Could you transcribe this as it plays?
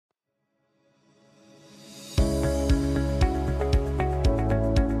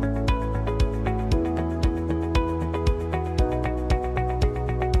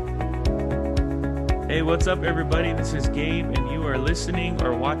what's up, everybody? This is Gabe, and you are listening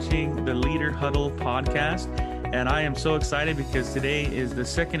or watching the Leader Huddle podcast. And I am so excited because today is the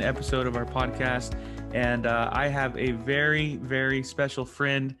second episode of our podcast, and I have a very, very special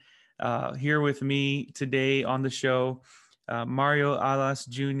friend here with me today on the show, Mario Alas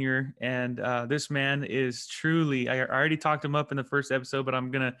Jr. And this man is truly, I already talked him up in the first episode, but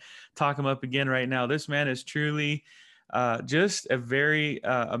I'm going to talk him up again right now. This man is truly just a very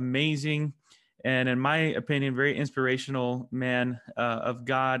amazing and, in my opinion, very inspirational man of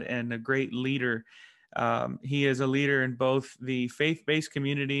God and a great leader. He is a leader in both the faith-based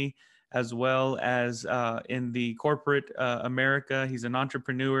community as well as in the corporate America. He's an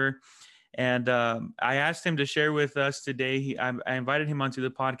entrepreneur. And I asked him to share with us today. I invited him onto the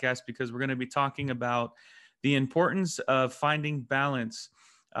podcast because we're going to be talking about the importance of finding balance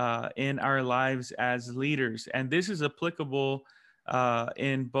in our lives as leaders. And this is applicable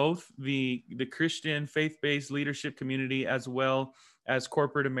in both the Christian faith-based leadership community as well as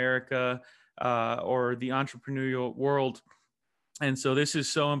corporate America or the entrepreneurial world. And so this is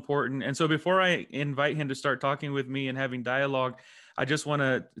so important. And so before I invite him to start talking with me and having dialogue, I just want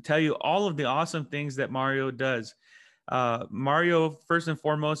to tell you all of the awesome things that Mario does. Mario, first and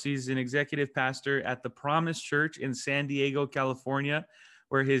foremost, he's an executive pastor at the Promise Church in San Diego, California,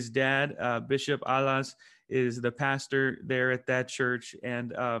 where his dad, Bishop Alas, is the pastor there at that church.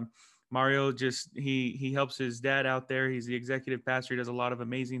 And Mario he helps his dad out there. He's the executive pastor. He does a lot of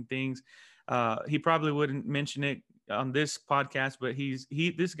amazing things. He probably wouldn't mention it on this podcast, but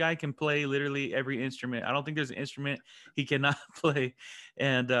this guy can play literally every instrument. I don't think there's an instrument he cannot play.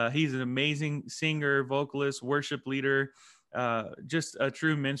 And he's an amazing singer, vocalist, worship leader, just a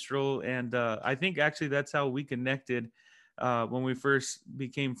true minstrel. And I think actually that's how we connected when we first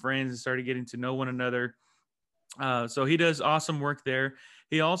became friends and started getting to know one another. So he does awesome work there.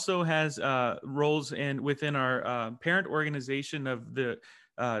 He also has roles within our parent organization of the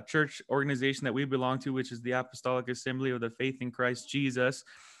church organization that we belong to, which is the Apostolic Assembly of the Faith in Christ Jesus.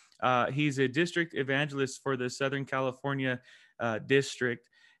 He's a district evangelist for the Southern California district.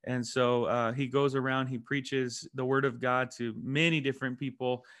 And so he goes around, he preaches the word of God to many different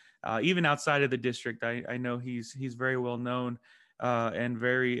people, even outside of the district. I know he's very well known and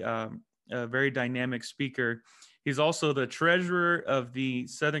very dynamic speaker. He's also the treasurer of the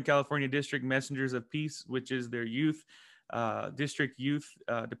Southern California District Messengers of Peace, which is their district youth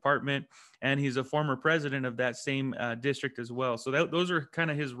department, and he's a former president of that same district as well. So those are kind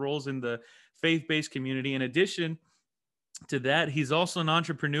of his roles in the faith-based community. In addition to that, he's also an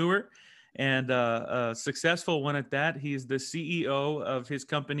entrepreneur and a successful one at that. He's the CEO of his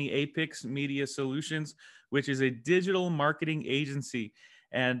company, Apex Media Solutions, which is a digital marketing agency.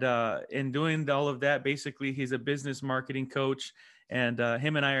 And in doing all of that, basically, he's a business marketing coach. And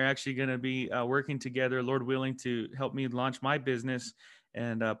him and I are actually going to be working together, Lord willing, to help me launch my business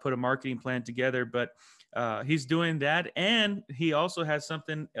and put a marketing plan together. But he's doing that. And he also has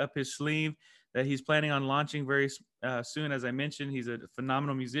something up his sleeve that he's planning on launching very soon. As I mentioned, he's a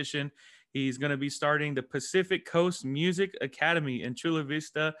phenomenal musician. He's going to be starting the Pacific Coast Music Academy in Chula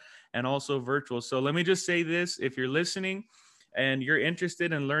Vista and also virtual. So let me just say this. If you're listening and you're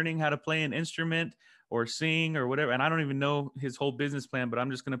interested in learning how to play an instrument or sing or whatever, and I don't even know his whole business plan, but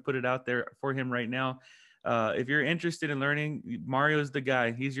I'm just going to put it out there for him right now. If you're interested in learning, Mario's the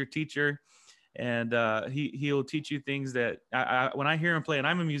guy. He's your teacher, and he'll teach you things that when I hear him play, and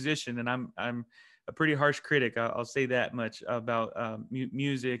I'm a musician, and I'm a pretty harsh critic. I'll say that much about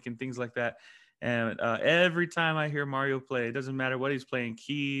music and things like that. And every time I hear Mario play, it doesn't matter what he's playing,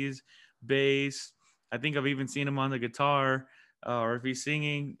 keys, bass. I think I've even seen him on the guitar. Or if he's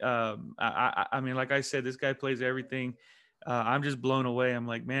singing, I mean, like I said, this guy plays everything. I'm just blown away. I'm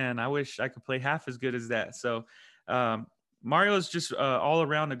like, man, I wish I could play half as good as that. So Mario is just all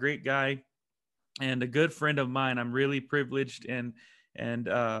around a great guy and a good friend of mine. I'm really privileged and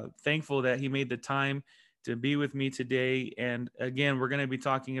thankful that he made the time to be with me today. And again, we're going to be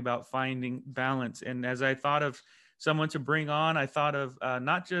talking about finding balance. And as I thought of someone to bring on, I thought of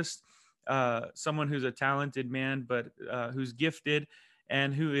not just someone who's a talented man, but who's gifted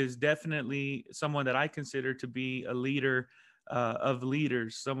and who is definitely someone that I consider to be a leader of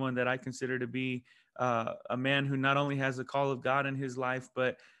leaders, someone that I consider to be a man who not only has the call of God in his life,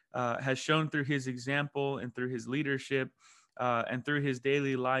 but has shown through his example and through his leadership and through his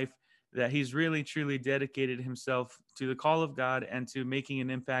daily life that he's really, truly dedicated himself to the call of God and to making an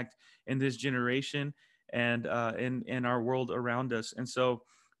impact in this generation and in our world around us. And so,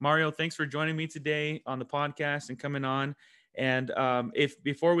 Mario, thanks for joining me today on the podcast and coming on. And if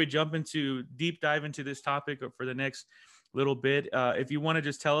before we jump into deep dive into this topic for the next little bit. If you want to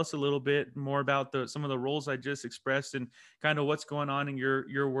just tell us a little bit more about some of the roles I just expressed and kind of what's going on in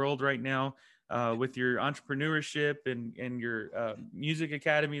your world right now with your entrepreneurship and your music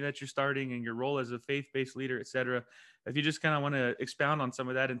academy that you're starting and your role as a faith-based leader, etc. If you just kind of want to expound on some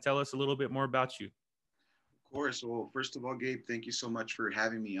of that and tell us a little bit more about you. Of course. Well, first of all, Gabe, thank you so much for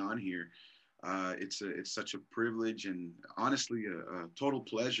having me on here. It's such a privilege and honestly a total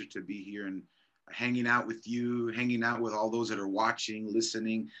pleasure to be here and hanging out with you, hanging out with all those that are watching,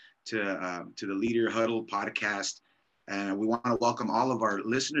 listening to the Leader Huddle podcast. And we want to welcome all of our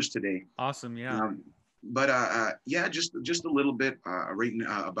listeners today. Awesome, yeah. But just a little bit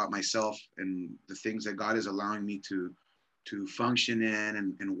about myself and the things that God is allowing me to function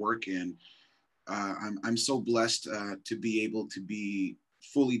in and work in. I'm so blessed to be able to be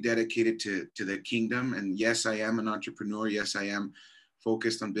fully dedicated to the kingdom. And yes, I am an entrepreneur. Yes, I am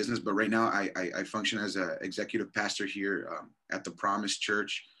focused on business. But right now, I function as an executive pastor here at the Promise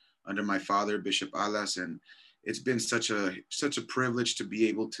Church under my father, Bishop Alas. And it's been such a privilege to be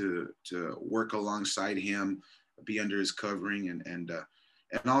able to work alongside him, be under his covering, and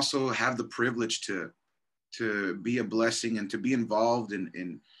also have the privilege to be a blessing and to be involved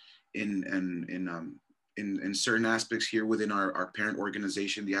in certain aspects here within our parent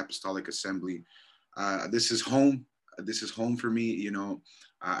organization, the Apostolic Assembly. This is home. This is home for me. You know,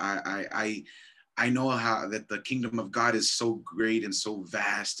 I know how that the kingdom of God is so great and so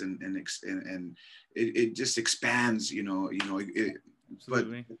vast and it just expands. But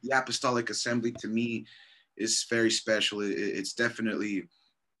the Apostolic Assembly to me is very special. It's definitely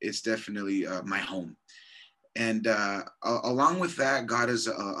my home. And along with that, God has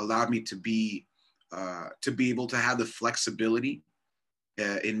allowed me to be able to have the flexibility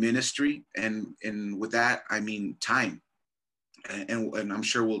in ministry, and with that I mean time, and I'm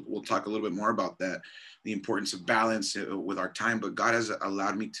sure we'll talk a little bit more about that, the importance of balance with our time. But God has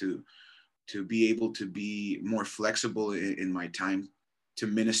allowed me to be able to be more flexible in my time to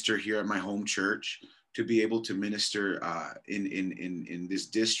minister here at my home church, to be able to minister in this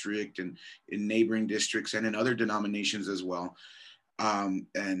district and in neighboring districts and in other denominations as well. And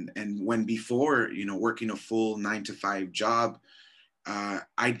when before, working a full 9-to-5 job,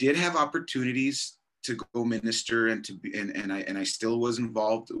 I did have opportunities to go minister and to be, and I still was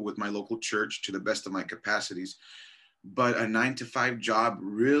involved with my local church to the best of my capacities. But a 9-to-5 job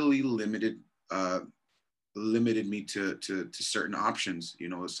really limited me to certain options.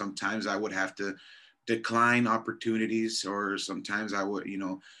 Sometimes I would have to decline opportunities, or sometimes I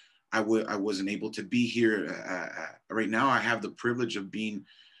wasn't able to be here. Right now, I have the privilege of being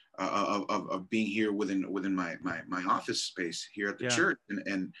here within my office space here at the church,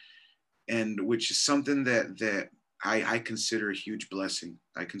 and which is something that I consider a huge blessing.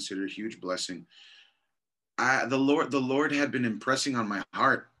 The Lord had been impressing on my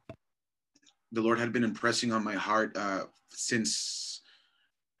heart. Since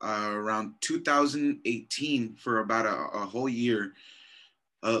around 2018 for about a whole year,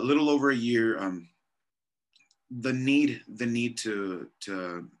 a little over a year. The need to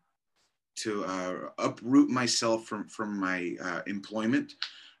uproot myself from my employment.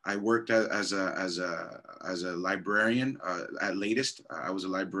 I worked as a librarian at latest. I was a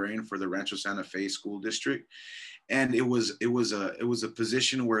librarian for the Rancho Santa Fe School District, and it was a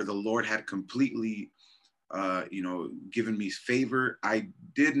position where the Lord had completely given me favor. I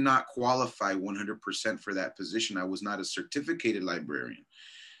did not qualify 100% for that position. I was not a certificated librarian.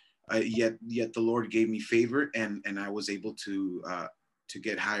 Yet the Lord gave me favor, and I was able to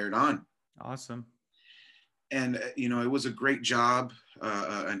get hired on. Awesome. And it was a great job,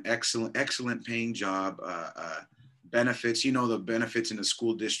 an excellent paying job. Benefits, the benefits in the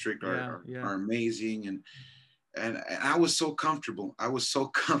school district are amazing, and I was so comfortable. When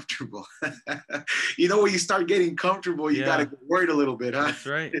you start getting comfortable, you got to get worried a little bit, huh?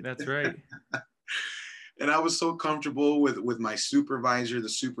 That's right. And I was so comfortable with my supervisor, the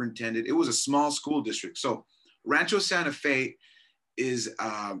superintendent. It was a small school district. So Rancho Santa Fe is,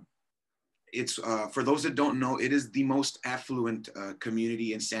 it's for those that don't know, it is the most affluent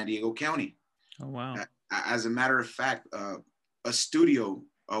community in San Diego County. Oh, wow. As a matter of fact, a studio,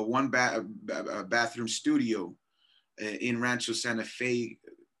 one bathroom studio in Rancho Santa Fe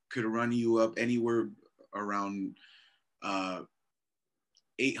could run you up anywhere around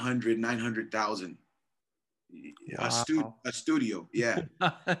 800, 900,000. Wow. A studio, yeah.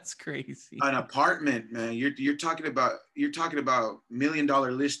 That's crazy. An apartment, man. You're talking about $1 million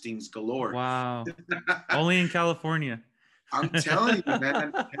listings galore. Wow. Only in California. I'm telling you,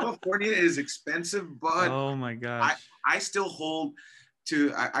 man. California is expensive, but oh my gosh, I still hold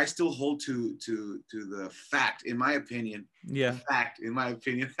I still hold to the fact, in my opinion, Yeah. the fact, in my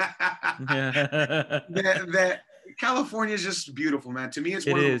opinion, Yeah. that California is just beautiful, man. To me, it's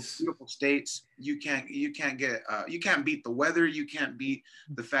It one of the most is. beautiful states. You can't beat the weather. You can't beat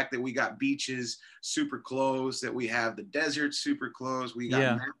the fact that we got beaches super close, that we have the desert super close. We got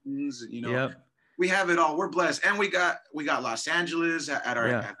Yeah. mountains, Yep. we have it all. We're blessed. And we got Los Angeles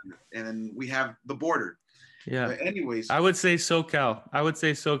Yeah. and then we have the border. Yeah. But anyways, I would say SoCal. I would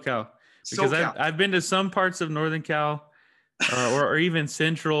say SoCal because SoCal. I've been to some parts of Northern Cal, or even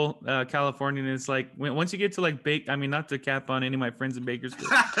Central California, and it's like once you get to like I mean, not to cap on any of my friends in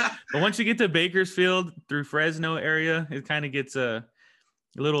Bakersfield, but once you get to Bakersfield through Fresno area, it kind of gets a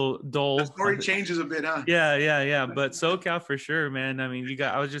little dull. The story changes a bit, huh? Yeah. But SoCal for sure, man. I mean,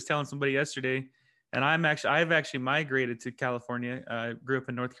 I was just telling somebody yesterday, and I've actually migrated to California. I grew up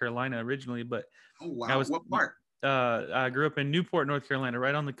in North Carolina originally, but Oh wow, what part? I grew up in Newport, North Carolina,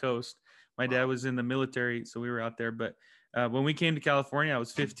 right on the coast. My dad was in the military, so we were out there. But when we came to California, I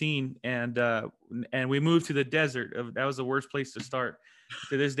was 15, and we moved to the desert. That was the worst place to start.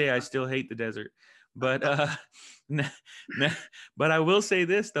 To this day, I still hate the desert. But but I will say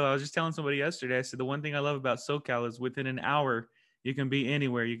this though. I was just telling somebody yesterday. I said the one thing I love about SoCal is within an hour you can be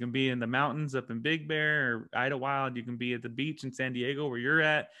anywhere. You can be in the mountains up in Big Bear or Idlewild. You can be at the beach in San Diego where you're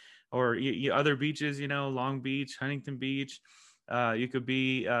at, or other beaches. Long Beach, Huntington Beach. You could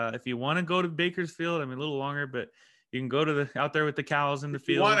be if you want to go to Bakersfield. I mean, a little longer, but you can go to out there with the cows in the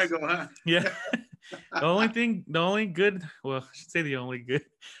fields. You want to go, huh? Yeah. The only good, well, I should say the only good,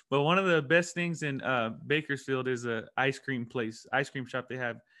 but one of the best things in Bakersfield is a ice cream shop they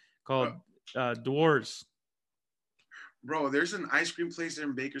have called Dwarves. Bro, there's an ice cream place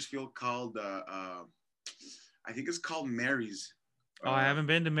in Bakersfield called, I think it's called Mary's. Oh, I haven't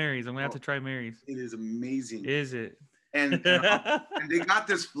been to Mary's. I'm gonna have to try Mary's. It is amazing. Is it? And they got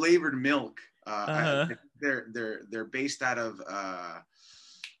this flavored milk. They're based out of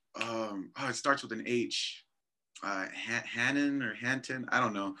it starts with an H, Hannon or Hanton, I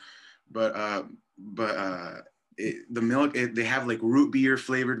don't know, but the milk, they have like root beer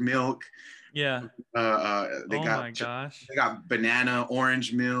flavored milk. Yeah. They got banana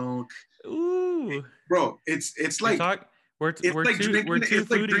orange milk. Ooh, bro, it's like we're two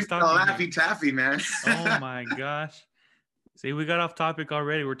foodies talking Laffy Taffy, man. Oh my gosh. See, we got off topic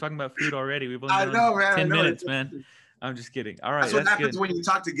already. We're talking about food already. We've only done 10 minutes, man. I'm just kidding. All right. That's what happens when you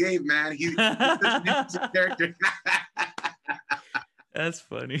talk to Gabe, man. He's a character. That's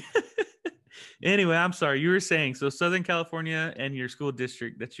funny. Anyway, I'm sorry. You were saying, so Southern California and your school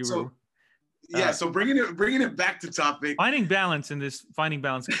district that you were. Yeah, so bringing it back to topic. Finding balance in this Finding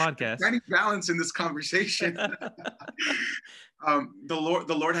Balance podcast. Finding balance in this conversation. The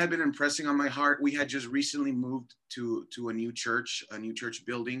Lord had been impressing on my heart. We had just recently moved to a new church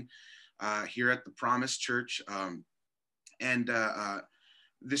building here at the Promise Church. And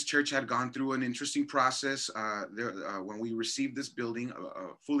this church had gone through an interesting process. When we received this building,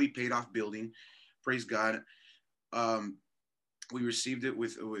 a fully paid off building, praise God, we received it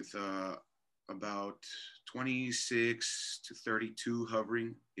with about 26 to 32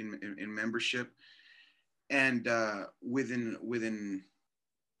 hovering in membership. And within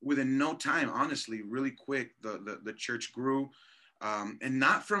no time, honestly, really quick, the church grew. And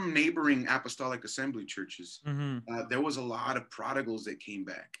not from neighboring apostolic assembly churches. Mm-hmm. There was a lot of prodigals that came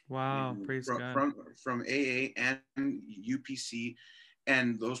back. Wow, praise God. From AA and UPC,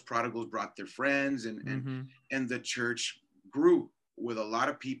 and those prodigals brought their friends, and the church grew with a lot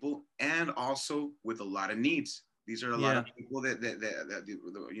of people and also with a lot of needs. These are a lot of people that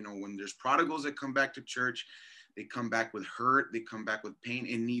when there's prodigals that come back to church, they come back with hurt, they come back with pain,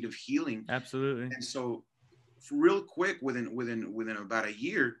 in need of healing. Absolutely. And so real quick, within about a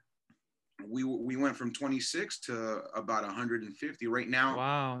year, we went from 26 to about 150 right now.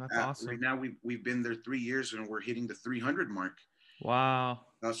 Wow, that's awesome. Right now we've been there 3 years and we're hitting the 300 mark. Wow,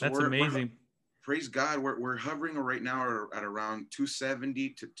 so that's amazing. Praise God, we're hovering right now at around 270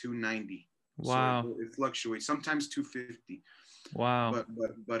 to 290. Wow. So it fluctuates, sometimes 250. Wow.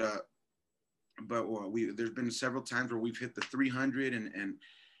 But there's been several times where we've hit the 300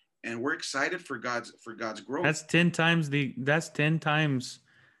 and we're excited for God's growth. That's 10 times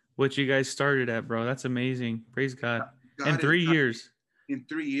what you guys started at, bro. That's amazing. Praise God. In 3 years. In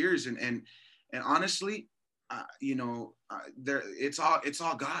 3 years, and honestly, it's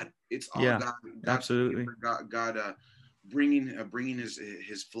all God. It's all God. God's absolutely. God bringing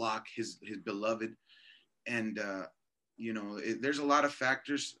his flock, his beloved, and there's a lot of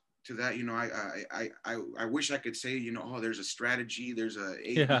factors to that. I wish I could say, there's a strategy, there's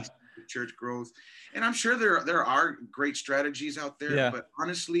a church growth. And I'm sure there are great strategies out there, Yeah. but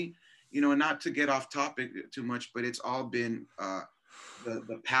honestly, not to get off topic too much, but it's all been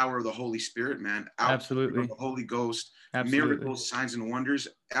the power of the Holy Spirit, man. Absolutely. Of the Holy Ghost, Absolutely. miracles, signs, and wonders.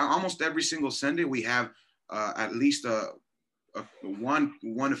 Almost every single Sunday, we have at least a one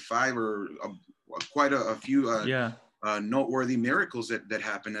to five or quite a few Yeah. noteworthy miracles that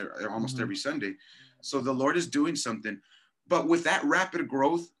happen almost every Sunday. So the Lord is doing something. But with that rapid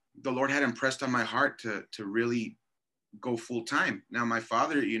growth, the Lord had impressed on my heart to really go full time. Now, my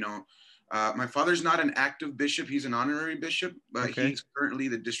father, my father's not an active bishop. He's an honorary bishop, but he's currently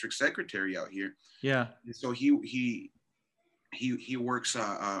the district secretary out here. Yeah. And so he works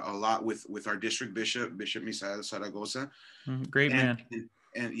a lot with our district bishop, Bishop Misael Zaragoza. Great man.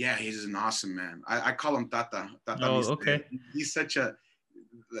 And yeah, he's an awesome man. I call him Tata. Oh, okay. He's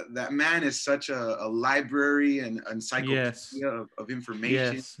that man is such a library and encyclopedia of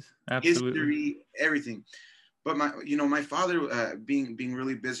information, history, everything. But my father, being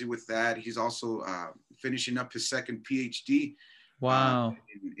really busy with that, he's also finishing up his second PhD. Wow.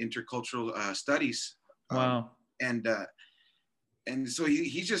 In intercultural studies. Wow. And so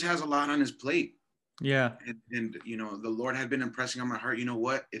he just has a lot on his plate. Yeah. And the Lord had been impressing on my heart,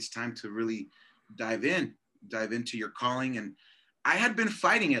 it's time to really dive into your calling. And I had been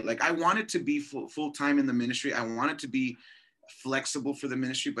fighting it. Like, I wanted to be full time in the ministry. I wanted to be flexible for the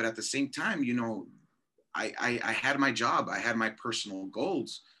ministry, but at the same time, I had my job. I had my personal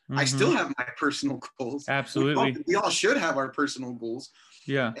goals. I still have my personal goals. Absolutely. We all should have our personal goals.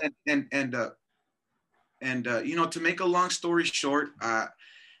 Yeah. And to make a long story short,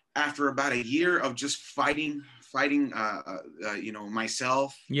 after about a year of just fighting,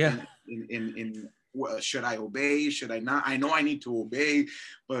 myself. Yeah. In should I obey? Should I not? I know I need to obey,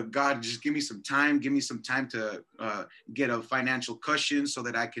 but God, just give me some time. Give me some time to get a financial cushion so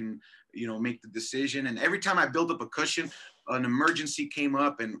that I can, make the decision. And every time I build up a cushion, an emergency came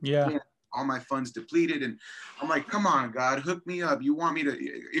up, and all my funds depleted. And I'm like, come on, God, hook me up. You want me to?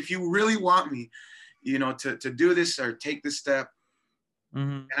 If you really want me, to do this or take this step.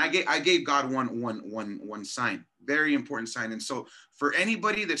 And I gave God one sign, very important sign. And so for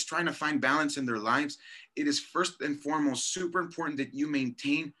anybody that's trying to find balance in their lives, it is first and foremost super important that you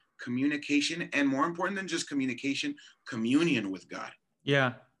maintain communication, and more important than just communication, communion with God.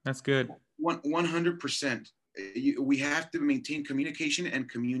 Yeah, that's good. 100%. We have to maintain communication and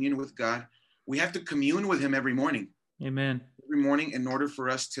communion with God. We have to commune with him every morning. Amen. Every morning, in order for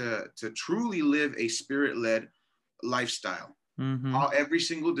us to truly live a spirit-led lifestyle. Every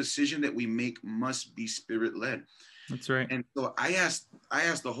single decision that we make must be spirit-led. That's right. And so I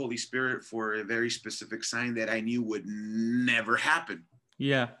asked the Holy Spirit for a very specific sign that I knew would never happen.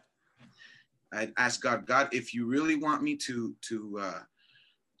 Yeah. I asked God, if you really want me to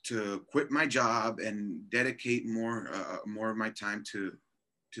quit my job and dedicate more of my time to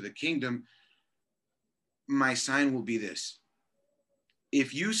the kingdom, my sign will be this: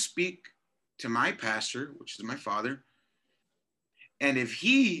 if you speak to my pastor, which is my father, and if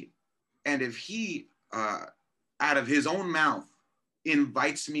he out of his own mouth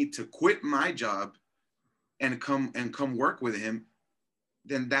invites me to quit my job and come work with him,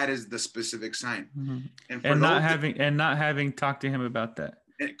 then that is the specific sign. And not having talked to him about that.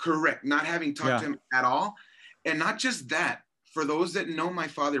 Correct. Not having talked to him at all. And not just that, for those that know my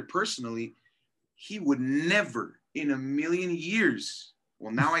father personally, he would never in a million years,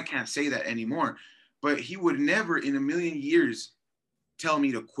 well, now I can't say that anymore, but he would never in a million years tell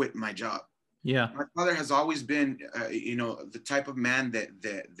me to quit my job. Yeah. My father has always been, the type of man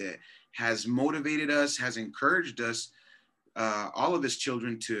that has motivated us, has encouraged us, all of his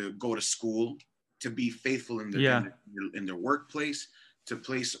children, to go to school, to be faithful in their workplace, to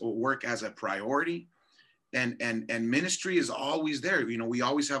place work as a priority. And ministry is always there. We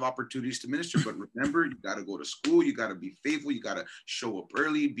always have opportunities to minister, but remember, you got to go to school. You got to be faithful. You got to show up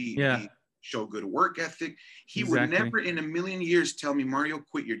early, show good work ethic. He would never in a million years tell me, Mario,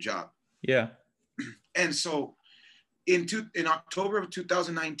 quit your job. Yeah. And so in October of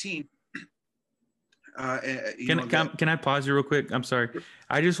 2019, can I pause you real quick? I'm sorry.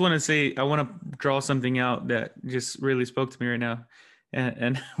 I just want to say, I want to draw something out that just really spoke to me right now.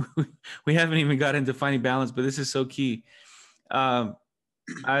 And we haven't even got into finding balance, but this is so key. What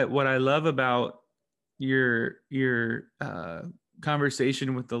I love about your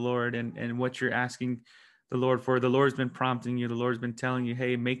conversation with the Lord and what you're asking the Lord for, the Lord's been prompting you, the Lord's been telling you,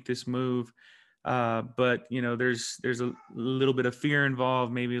 hey, make this move. But there's a little bit of fear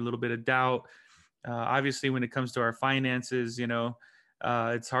involved, maybe a little bit of doubt. Obviously when it comes to our finances,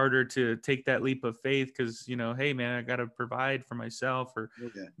 it's harder to take that leap of faith because, hey man, I got to provide for myself or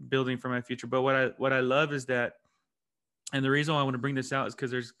Okay. building for my future. But what I love is that, and the reason why I want to bring this out is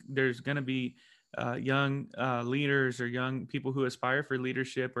because there's going to be young leaders or young people who aspire for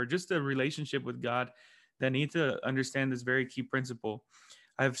leadership or just a relationship with God that need to understand this very key principle.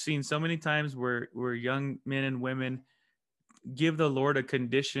 I've seen so many times where young men and women give the Lord a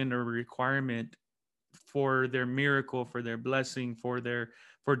condition or requirement for their miracle, for their blessing, for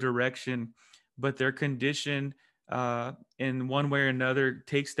direction, but their condition in one way or another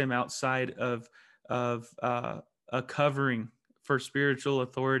takes them outside of a covering for spiritual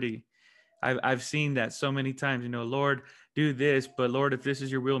authority. I've seen that so many times, Lord, do this, but Lord, if this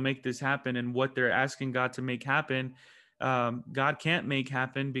is your will, make this happen. And what they're asking God to make happen, God can't make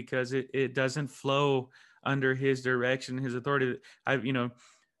happen because it doesn't flow under his direction, his authority. You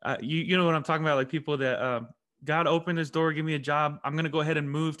know what I'm talking about? Like people that, God opened this door, give me a job. I'm going to go ahead and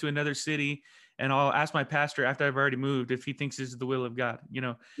move to another city. And I'll ask my pastor after I've already moved if he thinks this is the will of God,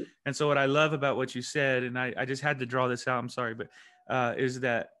 And so what I love about what you said, and I just had to draw this out, I'm sorry, but is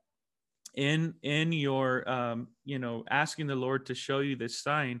that in your asking the Lord to show you this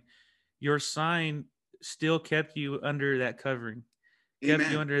sign, your sign still kept you under that covering, kept you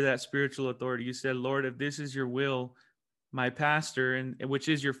Amen. under that spiritual authority. You said, Lord, if this is your will, my pastor, and which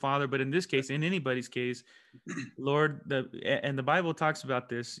is your father, but in this case, in anybody's case, Lord, and the Bible talks about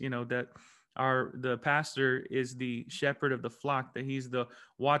this, that the pastor is the shepherd of the flock, that he's the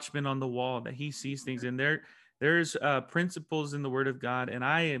watchman on the wall, that he sees things. And there's principles in the Word of God, and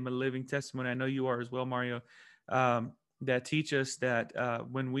I am a living testimony. I know you are as well, Mario, that teach us that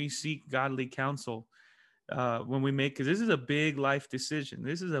when we seek godly counsel, when we make, because this is a big life decision,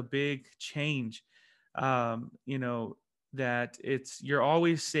 this is a big change, that you're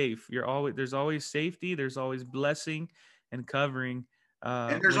always safe. There's always safety. There's always blessing and covering.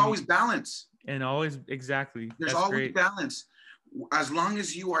 And there's always balance. And always, exactly. There's That's always great. balance. As long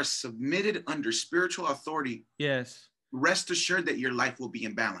as you are submitted under spiritual authority, yes, rest assured that your life will be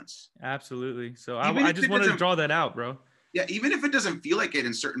in balance. Absolutely. So I just wanted to draw that out, bro. Yeah, even if it doesn't feel like it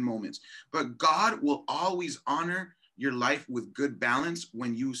in certain moments, but God will always honor your life with good balance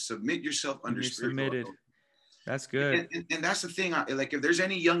when you submit yourself under spiritual authority. That's good. And that's the thing. Like if there's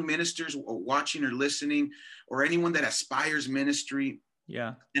any young ministers watching or listening, or anyone that aspires ministry,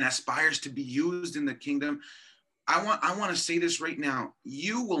 and aspires to be used in the kingdom, I want to say this right now.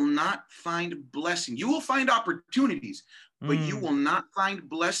 You will not find blessing. You will find opportunities, but you will not find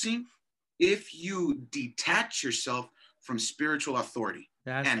blessing if you detach yourself from spiritual authority.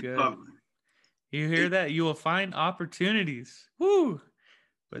 That's good. Covering. You hear that? You will find opportunities. Woo!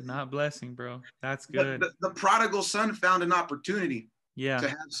 But not blessing, bro. That's good. The prodigal son found an opportunity to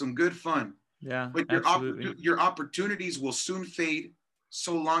have some good fun. Yeah, but your opportunities will soon fade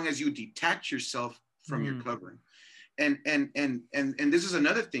so long as you detach yourself from your covering. And this is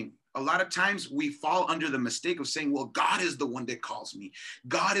another thing. A lot of times we fall under the mistake of saying, well, God is the one that calls me.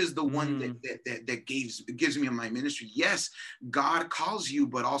 God is the one that gives me my ministry. Yes, God calls you,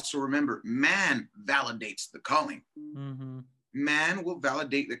 but also remember, man validates the calling. Mm-hmm. Man will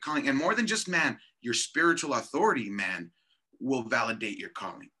validate the calling. And more than just man, your spiritual authority, man, will validate your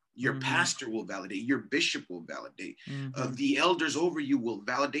calling. Your pastor will validate. Your bishop will validate. The elders over you will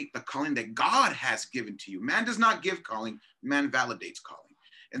validate the calling that God has given to you. Man does not give calling. Man validates calling.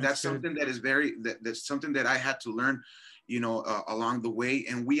 And that's something that is that's something that I had to learn, along the way.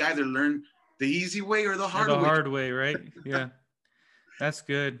 And we either learn the easy way or the hard way. The hard way, right? Yeah. That's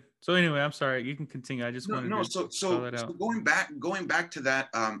good. So anyway, I'm sorry. You can continue. I just wanted to call that out. So going back to that,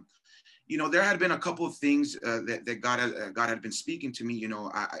 there had been a couple of things that God had been speaking to me.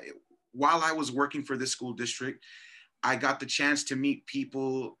 While I was working for this school district, I got the chance to meet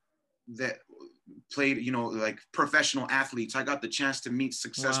people that played, like professional athletes. I got the chance to meet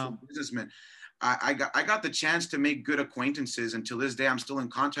successful businessmen. I got the chance to make good acquaintances. And to this day, I'm still in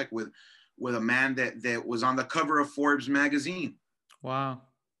contact with a man that was on the cover of Forbes magazine. Wow.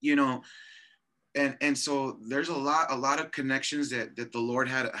 And so there's a lot of connections that the Lord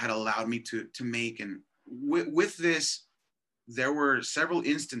had allowed me to make. And with this, there were several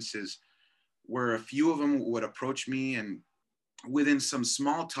instances where a few of them would approach me, and within some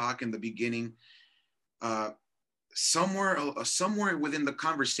small talk in the beginning, somewhere within the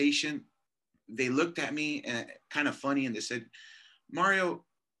conversation, they looked at me and kind of funny, and they said, "Mario,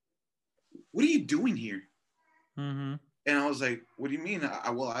 what are you doing here?" Mm-hmm. And I was like, "What do you mean?"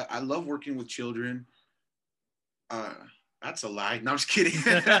 I love working with children. That's a lie. No, I'm just kidding.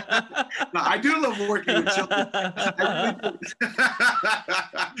 No, I do love working with children. I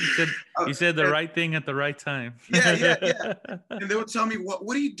really do. You said the right thing at the right time. Yeah. And they would tell me,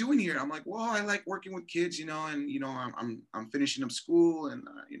 what are you doing here? I'm like, well, I like working with kids, and I'm finishing up school, and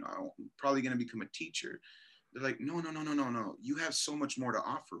I'm probably going to become a teacher. They're like, no. You have so much more to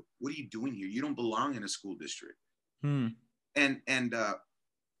offer. What are you doing here? You don't belong in a school district. And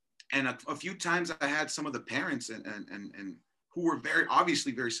a few times I had some of the parents and who were very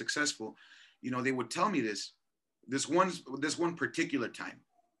obviously very successful, they would tell me this one particular time,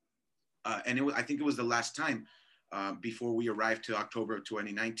 and I think it was the last time before we arrived to October of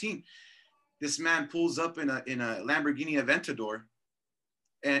 2019. This man pulls up in a Lamborghini Aventador,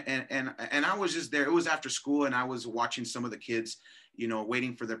 and I was just there. It was after school, and I was watching some of the kids,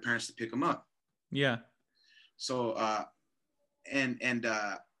 waiting for their parents to pick them up. Yeah. So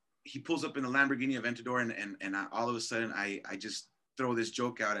he pulls up in the Lamborghini Aventador, and all of a sudden I just throw this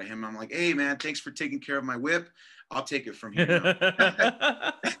joke out at him. I'm like, hey man, thanks for taking care of my whip. I'll take it from here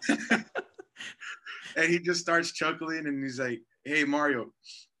now. And he just starts chuckling, and he's like, hey Mario,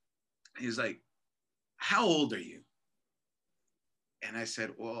 he's like, how old are you? And I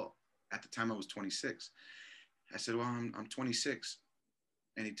said, well, at the time I was 26. I said, well, I'm 26.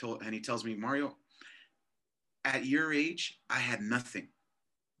 And he tells me, Mario, at your age, I had nothing.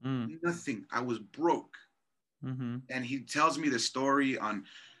 Nothing. I was broke. And he tells me the story on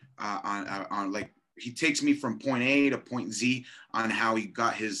like, he takes me from point A to point Z on how he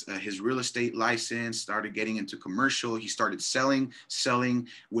got his real estate license, started getting into commercial. He started selling,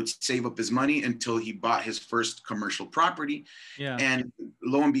 would save up his money until he bought his first commercial property. Yeah. And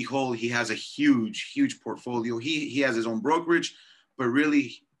lo and behold, he has a huge portfolio. He has his own brokerage, but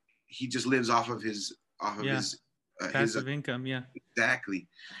really he just lives off of his passive income. Yeah, exactly.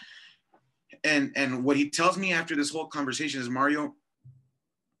 And what he tells me after this whole conversation is, Mario,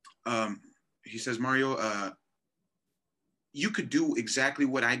 he says, Mario, you could do exactly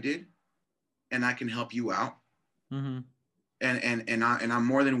what I did, and I can help you out. And I'm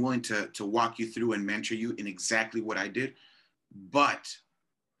more than willing to walk you through and mentor you in exactly what I did. But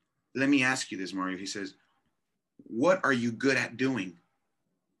let me ask you this, Mario. He says, what are you good at doing?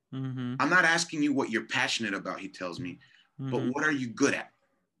 I'm not asking you what you're passionate about, he tells me, but what are you good at?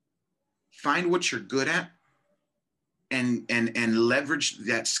 Find what you're good at and leverage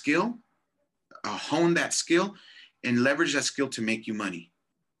that skill, hone that skill, and leverage that skill to make you money,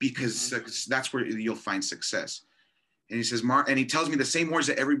 because that's where you'll find success. And he says, and he tells me the same words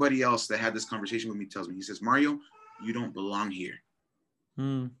that everybody else that had this conversation with me tells me. He says, Mario, you don't belong here.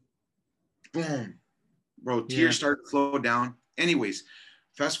 Boom. Bro, tears start to flow down. Anyways,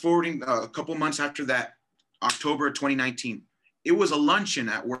 fast forwarding a couple months after that, October of 2019, it was a luncheon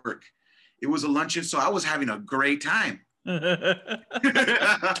at work. It was a luncheon, so I was having a great time.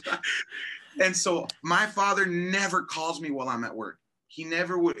 And so my father never calls me while I'm at work. He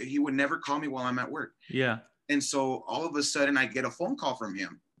would never call me while I'm at work. Yeah. And so all of a sudden I get a phone call from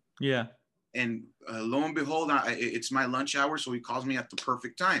him. Yeah. And lo and behold, it's my lunch hour, so he calls me at the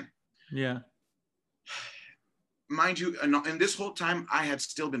perfect time. Yeah. Mind you, and this whole time I had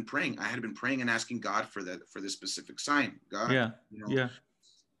still been praying. I had been praying and asking God for this specific sign. God. Yeah. Yeah.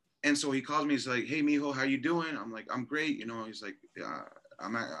 And so he calls me. He's like, "Hey, mijo, how you doing?" I'm like, "I'm great." He's like,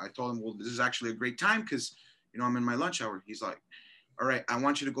 I told him, "Well, this is actually a great time because, I'm in my lunch hour." He's like, "All right, I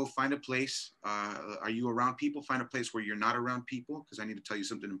want you to go find a place. Are you around people? Find a place where you're not around people because I need to tell you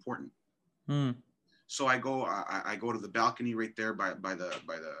something important." So I go to the balcony right there by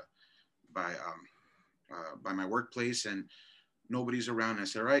my workplace, and nobody's around. And I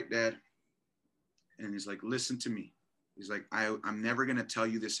said, "All right, Dad." And he's like, "Listen to me." He's like, I'm never going to tell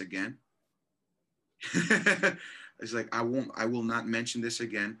you this again. It's like, I will not mention this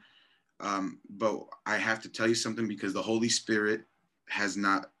again. But I have to tell you something because the Holy Spirit hasn't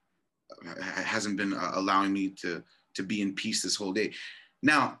been allowing me to be in peace this whole day.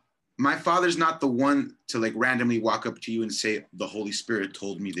 Now, my father's not the one to like randomly walk up to you and say, the Holy Spirit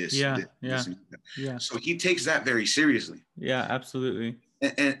told me this. Yeah. So he takes that very seriously. Yeah, absolutely.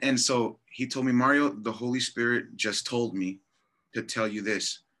 And so he told me, Mario, the Holy Spirit just told me to tell you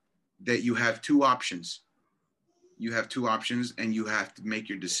this, that you have two options. You have two options and you have to make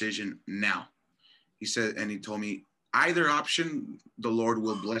your decision now. He said, and he told me, either option, the Lord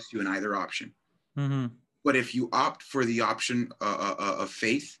will bless you in either option. But if you opt for the option of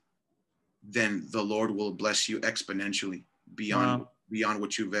faith, then the Lord will bless you exponentially beyond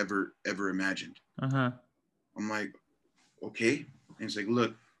what you've ever imagined. I'm like, okay. And he's like,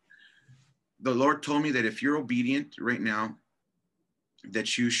 look, the Lord told me that if you're obedient right now,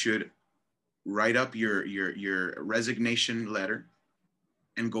 that you should write up your resignation letter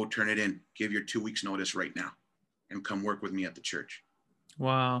and go turn it in. Give your 2 weeks notice right now and come work with me at the church.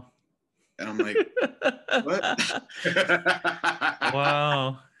 Wow. And I'm like, what?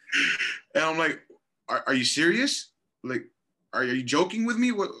 Wow. And I'm like, are you serious? Like, are you joking with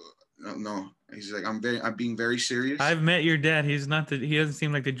me? What? No. He's like, I'm being very serious. I've met your dad. He doesn't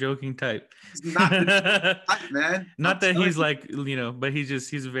seem like the joking type. He's not the type, man. Not that he's like, but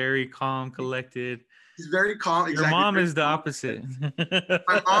he's very calm, collected. He's very calm. Your Exactly. mom is the opposite.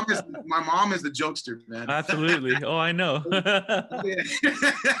 My mom is the jokester, man. Absolutely. Oh, I know.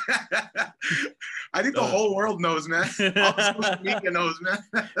 I think the whole world knows, man. All the social media knows, man.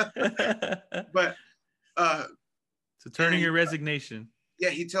 But so turning your resignation. Yeah,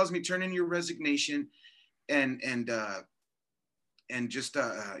 he tells me turn in your resignation and just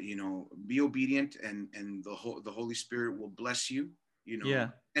be obedient, and the Holy Spirit will bless you. Yeah.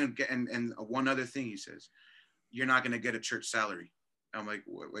 And one other thing he says, you're not going to get a church salary. I'm like,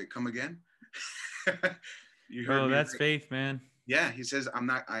 wait, come again? You heard me. That's right. Faith, man. Yeah, he says,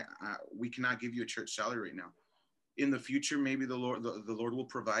 we cannot give you a church salary right now. In the future, maybe the Lord will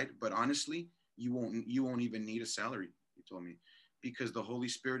provide, but honestly, you won't even need a salary. He told me, because the Holy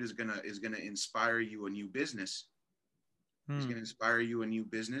Spirit is gonna inspire you a new business. He's gonna inspire you a new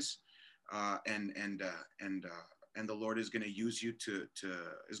business, and the Lord is gonna use you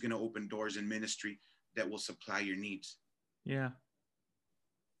is gonna open doors in ministry that will supply your needs. Yeah.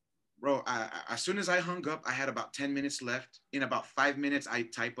 Bro, as soon as I hung up, I had about 10 minutes left. In about 5 minutes, I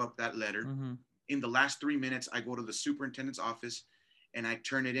type up that letter. Mm-hmm. In the last 3 minutes, I go to the superintendent's office and I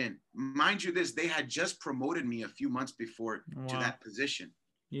turn it in. Mind you, they had just promoted me a few months before to that position.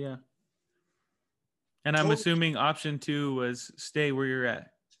 Yeah. And I'm assuming option 2 was stay where you're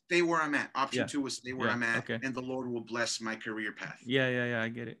at. Stay where I'm at. Option 2 was stay where I'm at. Okay. And the Lord will bless my career path. Yeah. I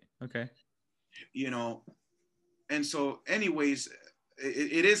get it. Okay. And so anyways,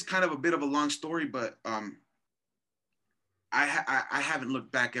 it is kind of a bit of a long story, but I haven't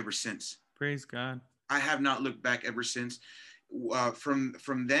looked back ever since. Praise God. I have not looked back ever since.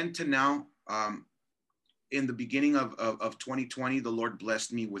 From then to now, in the beginning of 2020, the Lord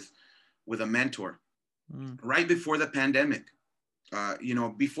blessed me with a mentor. Right before the pandemic. As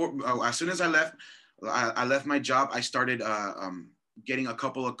soon as I left my job, I started getting a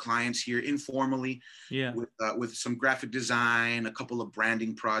couple of clients here informally. Yeah. With some graphic design, a couple of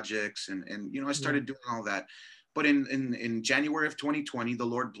branding projects, and I started doing all that. But in January of 2020, the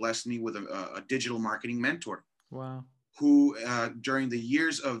Lord blessed me with a digital marketing mentor. Wow. Who during the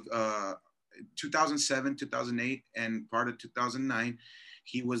years of 2007, 2008, and part of 2009,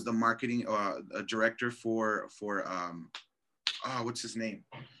 he was the marketing director for what's his name?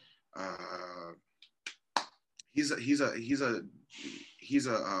 He's a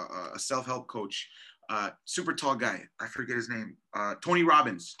self-help coach, super tall guy. I forget his name. Tony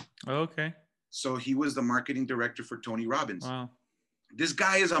Robbins. Okay. So he was the marketing director for Tony Robbins. Wow. This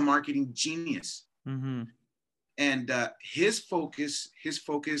guy is a marketing genius. Mm-hmm. And his focus is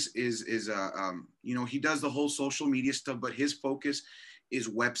he does the whole social media stuff, but his focus is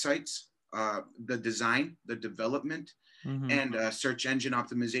websites, the design, the development, and search engine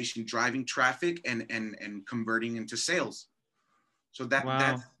optimization, driving traffic and converting into sales. So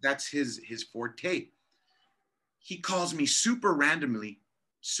that's his forte. He calls me super randomly,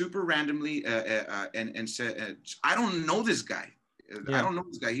 and said, I don't know this guy. Yeah. I don't know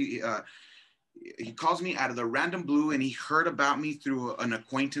this guy. He calls me out of the random blue, and he heard about me through an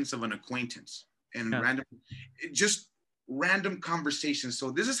acquaintance of an acquaintance, and random conversations. So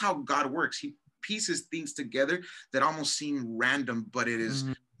this is how God works. He pieces things together that almost seem random, but it is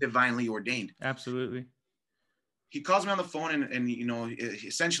divinely ordained. Absolutely. He calls me on the phone and he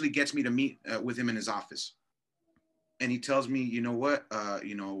essentially gets me to meet with him in his office. And he tells me, he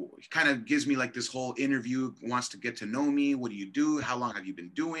kind of gives me like this whole interview, wants to get to know me. What do you do? How long have you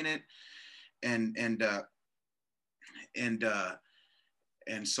been doing it? And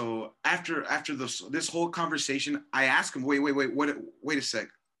so after this whole conversation, I ask him, wait a sec.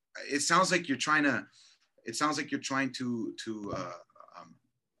 It sounds like you're trying to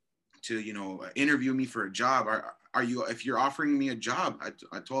interview me for a job. Are you, if you're offering me a job?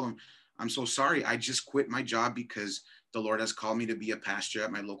 I told him, I'm so sorry. I just quit my job because the Lord has called me to be a pastor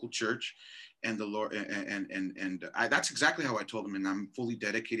at my local church. And the Lord, that's exactly how I told him. And I'm fully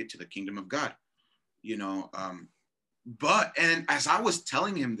dedicated to the kingdom of God, but as I was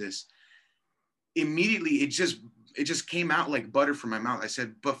telling him this, immediately it just came out like butter from my mouth. I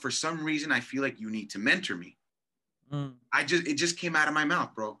said, but for some reason, I feel like you need to mentor me. It just came out of my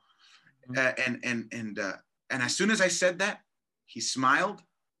mouth, bro. And as soon as I said that, he smiled.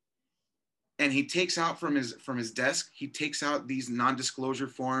 and he takes out from his desk, he takes out these non-disclosure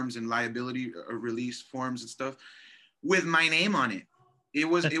forms and liability release forms and stuff with my name on it. It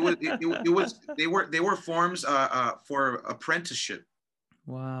was they were forms for apprenticeship.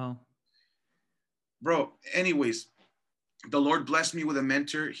 Wow. Bro, anyways, the Lord blessed me with a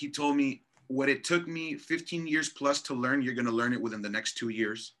mentor. He told me what it took me 15 years plus to learn, you're going to learn it within the next 2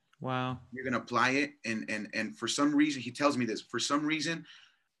 years. Wow. You're going to apply it. And for some reason, he tells me this, for some reason,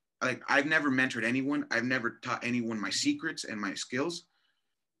 like, I've never mentored anyone. I've never taught anyone my secrets and my skills.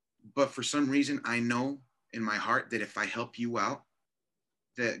 But for some reason, I know in my heart that if I help you out,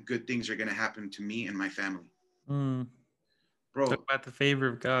 that good things are going to happen to me and my family. Bro. Talk about the favor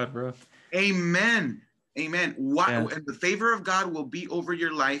of God, bro. Amen. Amen. And the favor of God will be over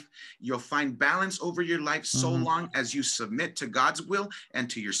your life. You'll find balance over your life so long as you submit to God's will and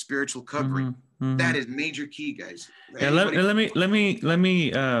to your spiritual covering. That is major key, guys. Yeah, let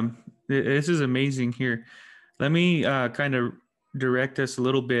me this is amazing here. Let me kind of direct us a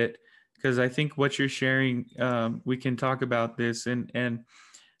little bit, because I think what you're sharing, we can talk about this. And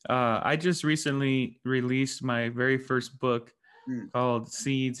I just recently released my very first book called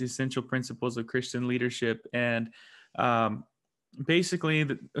Seeds: Essential Principles of Christian Leadership. And basically,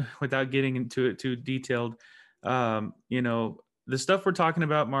 without getting into it too detailed, you know, the stuff we're talking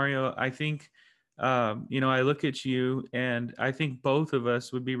about, Mario, I think, you know, I look at you and I think both of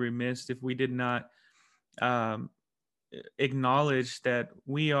us would be remiss if we did not acknowledge that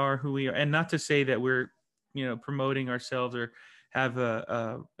we are who we are. And not to say that we're, you know, promoting ourselves or have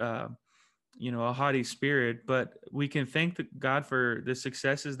a you know, a haughty spirit, but we can thank God for the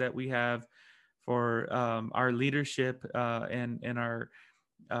successes that we have, for our leadership and our,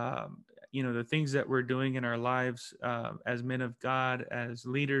 you know, the things that we're doing in our lives as men of God, as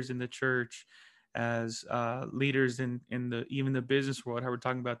leaders in the church, as leaders in the even the business world. How we're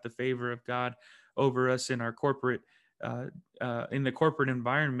talking about the favor of God over us in our corporate in the corporate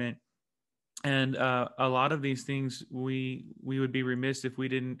environment. And a lot of these things we would be remiss if we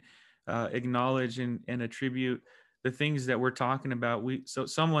didn't acknowledge and attribute the things that we're talking about. So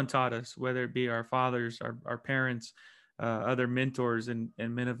someone taught us, whether it be our fathers, our parents, other mentors and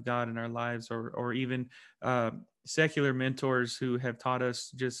men of God in our lives, or even secular mentors who have taught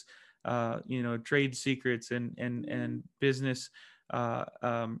us just you know, trade secrets and business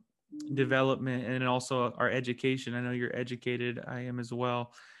development, and also our education. I know you're educated. I am as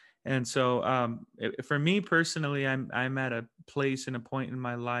well. And so for me personally, I'm at a place and a point in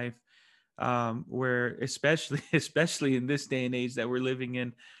my life where especially in this day and age that we're living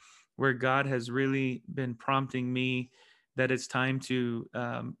in, where God has really been prompting me that it's time to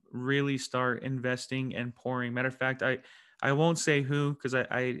really start investing and pouring. Matter of fact, I won't say who, because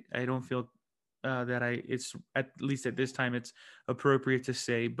I don't feel that it's, at least at this time, it's appropriate to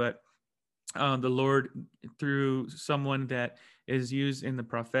say, but the Lord, through someone that is used in the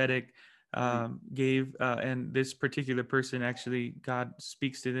prophetic, Gabe, and this particular person, actually, God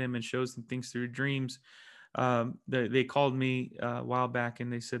speaks to them and shows them things through dreams. They called me a while back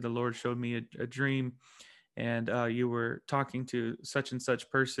and they said the Lord showed me a dream, and you were talking to such and such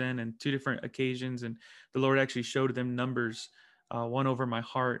person and two different occasions, and the Lord actually showed them numbers, one over my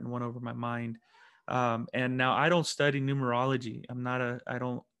heart and one over my mind. And now I don't study numerology. I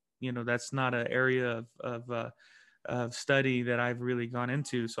don't, you know, that's not an area of study that I've really gone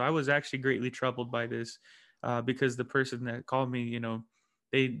into. So I was actually greatly troubled by this, because the person that called me, you know,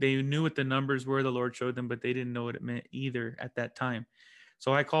 they knew what the numbers were, the Lord showed them, but they didn't know what it meant either at that time.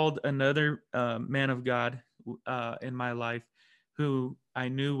 So I called another man of God in my life who I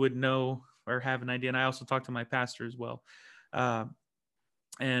knew would know or have an idea. And I also talked to my pastor as well.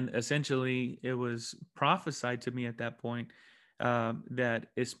 And essentially it was prophesied to me at that point that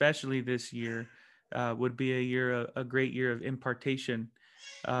especially this year would be a great year of impartation,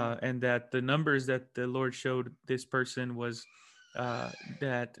 and that the numbers that the Lord showed this person was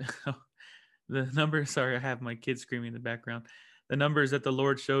that the numbers. Sorry, I have my kids screaming in the background. The numbers that the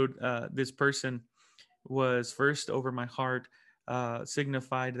Lord showed this person was first over my heart,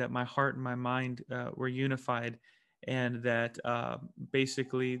 signified that my heart and my mind were unified, and that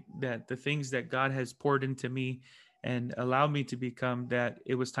basically that the things that God has poured into me and allowed me to become, that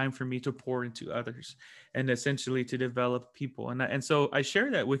it was time for me to pour into others and essentially to develop people. And so I share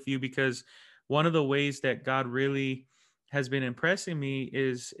that with you because one of the ways that God really has been impressing me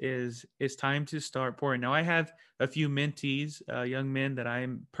is time to start pouring. Now I have a few mentees, young men that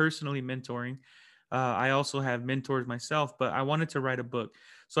I'm personally mentoring. I also have mentors myself, but I wanted to write a book.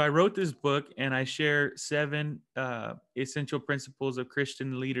 So I wrote this book and I share 7 essential principles of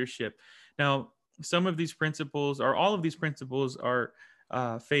Christian leadership. Now, some of these principles, or all of these principles, are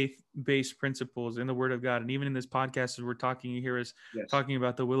faith-based principles in the Word of God. And even in this podcast, as we're talking, you hear us Yes. talking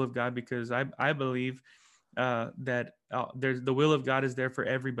about the will of God, because I believe that there's the will of God is there for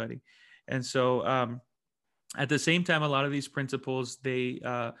everybody. And so at the same time, a lot of these principles,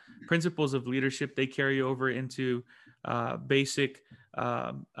 principles of leadership, they carry over into basic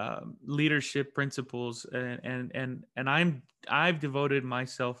leadership principles. And I've devoted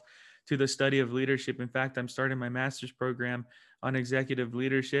myself to the study of leadership. In fact, I'm starting my master's program on executive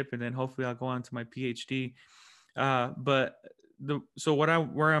leadership, and then hopefully I'll go on to my PhD. But so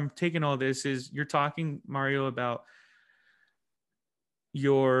where I'm taking all this is, you're talking, Mario, about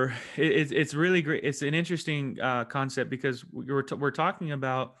it's really great. It's an interesting concept, because we're talking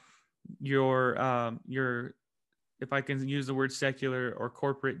about your, if I can use the word, secular or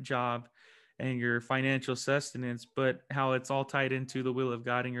corporate job and your financial sustenance, but how it's all tied into the will of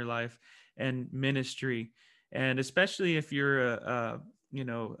God in your life and ministry. And especially if you're a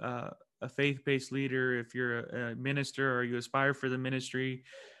faith-based leader, if you're a minister, or you aspire for the ministry,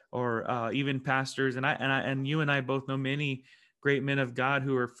 or even pastors. And you and I both know many great men of God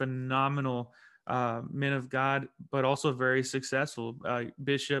who are phenomenal men of God, but also very successful.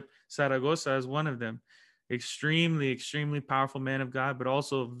 Bishop Zaragoza is one of them. Extremely, extremely powerful man of God, but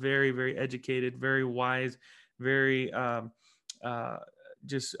also very, very educated, very wise, very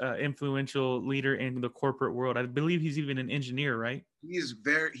just influential leader in the corporate world. I believe he's even an engineer, right? He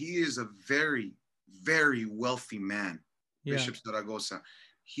is a very, very wealthy man, Yeah. Bishop Zaragoza.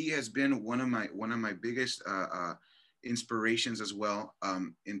 He has been one of my biggest inspirations as well,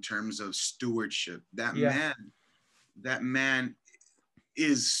 in terms of stewardship. That man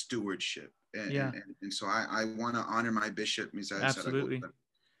is stewardship. And so I want to honor my bishop, Mr. Absolutely. Zaragoza.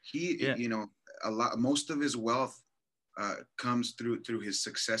 He, most of his wealth comes through his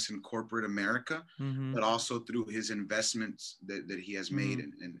success in corporate America, but also through his investments that he has made,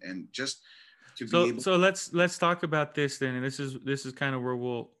 and just to be able. So let's talk about this then, and this is kind of where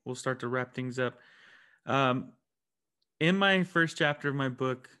we'll start to wrap things up. In my first chapter of my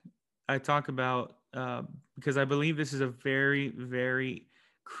book, I talk about because I believe this is a very, very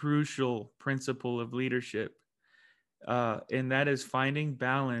crucial principle of leadership, and that is finding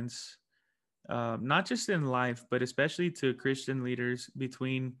balance, not just in life, but especially to Christian leaders,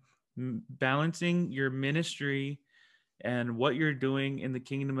 between balancing your ministry and what you're doing in the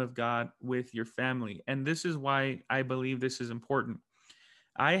kingdom of God with your family. And this is why I believe this is important.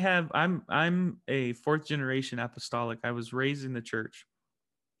 I'm a fourth generation apostolic. I was raised in the church.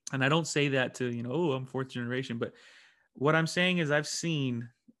 And I don't say that to, oh, I'm fourth generation, but what I'm saying is I've seen,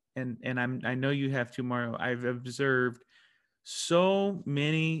 and I know you have too, Mario. I've observed so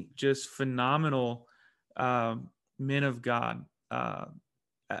many just phenomenal men of God,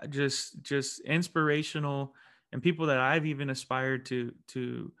 just inspirational, and people that I've even aspired to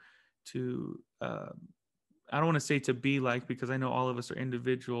I don't want to say to be like, because I know all of us are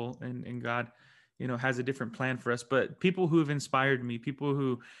individual, and God, has a different plan for us, but people who have inspired me, people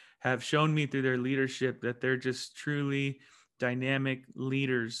who have shown me through their leadership that they're just truly dynamic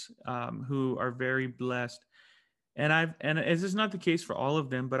leaders, who are very blessed. And this is not the case for all of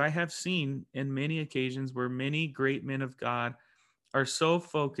them, but I have seen in many occasions where many great men of God are so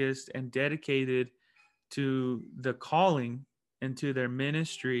focused and dedicated to the calling and to their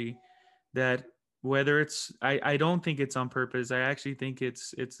ministry, that whether I don't think it's on purpose. I actually think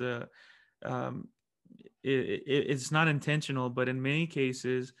it's um, it's not intentional, but in many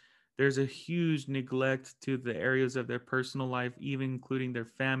cases, there's a huge neglect to the areas of their personal life, even including their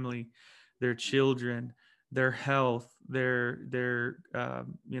family, their children, their health, their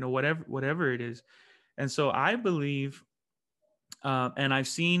whatever it is. And so I believe, and I've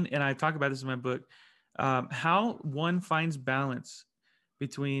seen, and I talk about this in my book, how one finds balance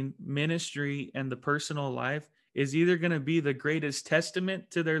between ministry and the personal life is either going to be the greatest testament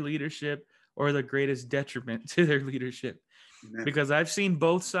to their leadership or the greatest detriment to their leadership. Amen. Because I've seen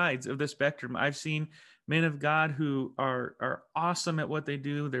both sides of the spectrum. I've seen men of God who are awesome at what they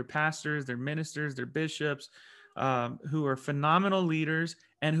do. They're pastors, they're ministers, they're bishops, who are phenomenal leaders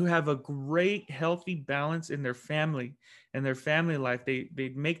and who have a great, healthy balance in their family and their family life. They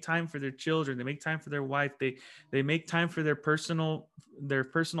make time for their children. They make time for their wife. They make time for their personal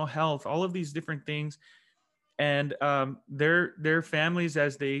health. All of these different things. And their families,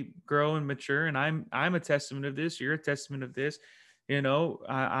 as they grow and mature, and I'm a testament of this. You're a testament of this.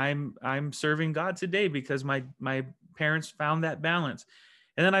 I'm serving God today because my parents found that balance.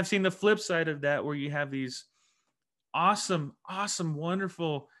 And then I've seen the flip side of that, where you have these awesome,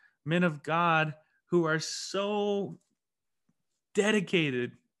 wonderful men of God who are so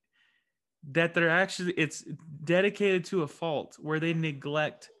dedicated that they're actually, it's dedicated to a fault where they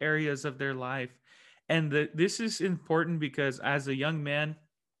neglect areas of their life. And this is important because as a young man,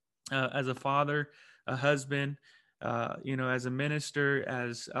 as a father, a husband, as a minister,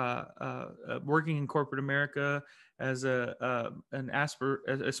 as working in corporate America, as an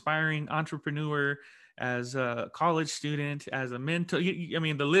aspiring entrepreneur, as a college student, as a mentor. I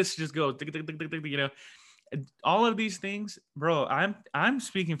mean, the list just goes. All of these things, bro. I'm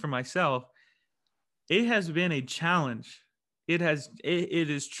speaking for myself. It has been a challenge. It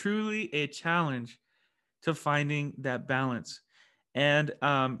is truly a challenge to finding that balance. And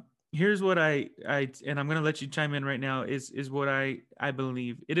here's what and I'm going to let you chime in right now is what I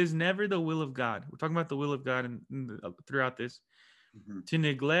believe. It is never the will of God. We're talking about the will of God throughout this, to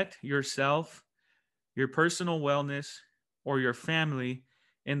neglect yourself, your personal wellness, or your family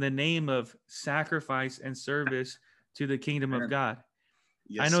in the name of sacrifice and service to the kingdom of God. I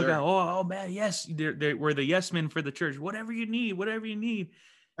Yes, know sir. God, oh man, yes, we're the yes men for the church. Whatever you need,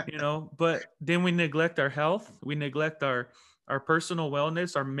 but then we neglect our health, we neglect our personal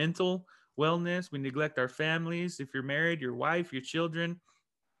wellness, our mental wellness, we neglect our families. If you're married, your wife, your children,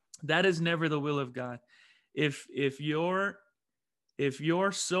 that is never the will of God. If you're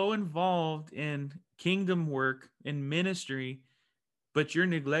so involved in kingdom work in ministry, but you're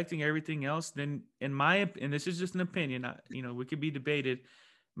neglecting everything else, then and this is just an opinion, we could be debated.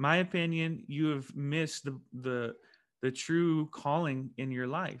 My opinion, you have missed the true calling in your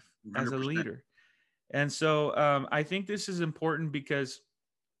life as a 100%. leader. And so I think this is important because,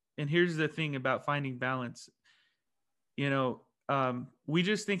 and here's the thing about finding balance, we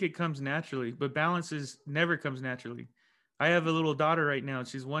just think it comes naturally, but balance never comes naturally. I have a little daughter right now.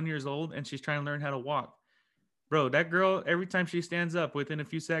 She's 1 year old and she's trying to learn how to walk. Bro, that girl, every time she stands up, within a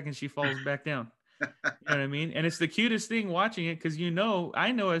few seconds, she falls back down. You know what I mean? And it's the cutest thing watching it because,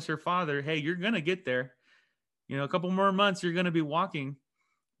 I know as her father, hey, you're going to get there. A couple more months, you're going to be walking.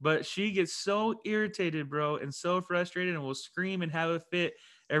 But she gets so irritated, bro, and so frustrated and will scream and have a fit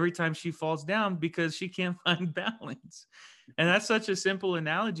every time she falls down because she can't find balance. And that's such a simple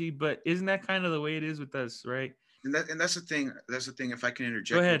analogy, but isn't that kind of the way it is with us, right? And that's the thing. That's the thing. If I can Go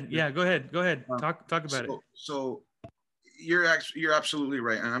interject. ahead. Yeah, go ahead. Go ahead. Talk about it. So you're absolutely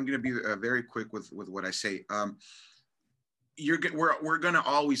right, and I'm going to be very quick with what I say. We're going to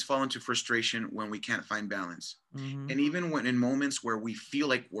always fall into frustration when we can't find balance, and even when in moments where we feel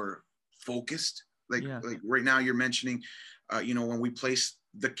like we're focused, like right now you're mentioning, when we place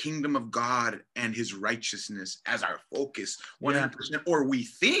the kingdom of God and His righteousness as our focus, 100%, or we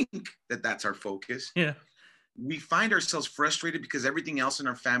think that that's our focus. Yeah. We find ourselves frustrated because everything else in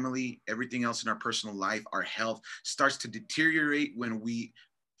our family, everything else in our personal life, our health starts to deteriorate when we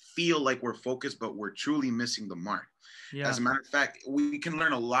feel like we're focused, but we're truly missing the mark. Yeah. As a matter of fact, we can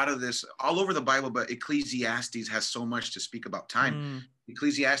learn a lot of this all over the Bible, but Ecclesiastes has so much to speak about time.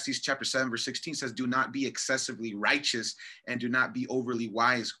 Ecclesiastes chapter 7, verse 16 says, do not be excessively righteous and do not be overly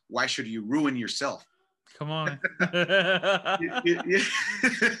wise. Why should you ruin yourself? Come on.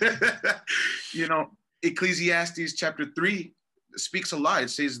 Ecclesiastes chapter 3 speaks a lot. It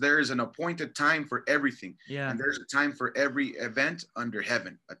says there is an appointed time for everything. Yeah. And there's a time for every event under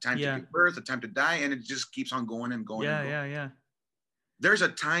heaven, a time to give birth, a time to die, and it just keeps on going and going. Yeah. There's a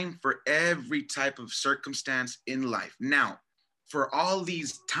time for every type of circumstance in life. Now, for all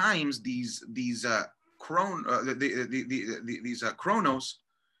these times, these chronos,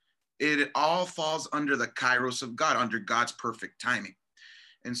 it all falls under the kairos of God, under God's perfect timing.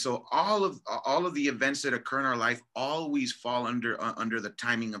 And so all of the events that occur in our life always fall under the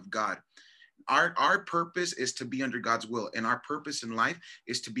timing of God. Our purpose is to be under God's will, and our purpose in life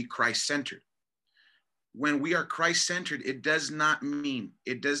is to be Christ-centered. When we are Christ-centered, it does not mean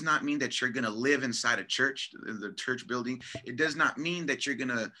that you're going to live inside a church, the church building. It does not mean that you're going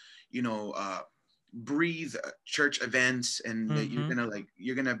to, breathe church events, and that you're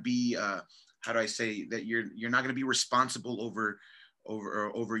going to be, how do I say, that you're not going to be responsible over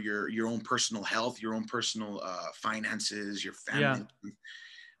your own personal health, your own personal finances, your family. Yeah.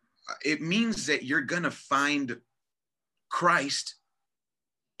 It means that you're going to find Christ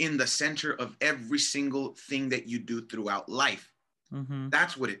in the center of every single thing that you do throughout life.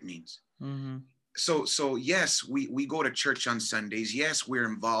 That's what it means. So yes, we go to church on Sundays. Yes, we're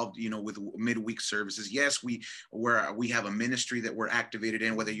involved, with midweek services. Yes, we have a ministry that we're activated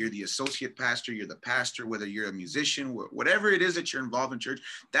in, whether you're the associate pastor, you're the pastor, whether you're a musician, whatever it is that you're involved in church,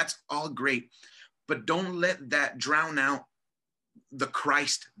 that's all great. But don't let that drown out the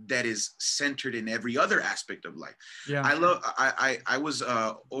Christ that is centered in every other aspect of life. Yeah. I was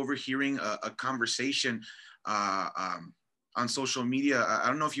overhearing a conversation on social media. I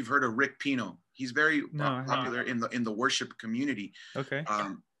don't know if you've heard of Rick Pino. He's very No, I haven't. popular in the worship community. Okay.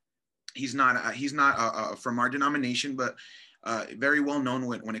 He's not from our denomination, but very well known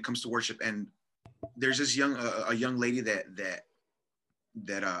when it comes to worship. And there's this a young lady that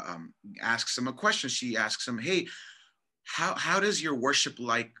asks him a question. She asks him, "Hey, how does your worship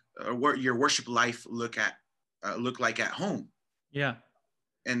your worship life look like at home?" Yeah.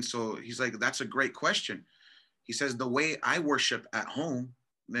 And so he's like, "That's a great question." He says, "The way I worship at home,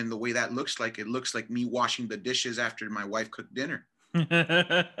 then the way that looks like, it looks like me washing the dishes after my wife cooked dinner.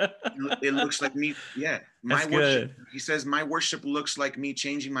 It looks like me, yeah. My That's worship," good. he says, "my worship looks like me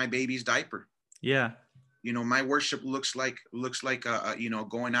changing my baby's diaper. Yeah. My worship looks like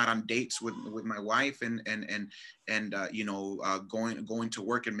going out on dates with my wife and going to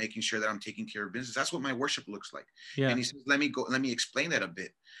work and making sure that I'm taking care of business. That's what my worship looks like." Yeah. And he says, let me explain that a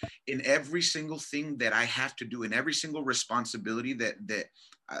bit. In every single thing that I have to do, in every single responsibility that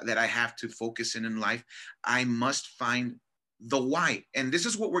I have to focus in life, I must find the why. And this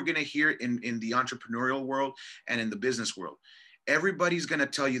is what we're going to hear in the entrepreneurial world and in the business world. Everybody's going to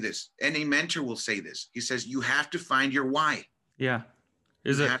tell you this. Any mentor will say this. He says, you have to find your why. Yeah.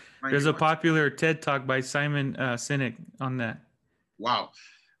 You There's a have to find there's your a why. popular TED talk by Simon Sinek on that. Wow.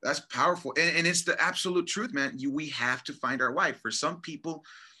 That's powerful. And it's the absolute truth, man. We have to find our why. For some people,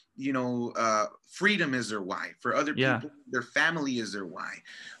 freedom is their why. For other Yeah. people, their family is their why.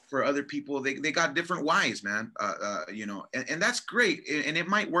 For other people, they got different whys, man. And that's great. And it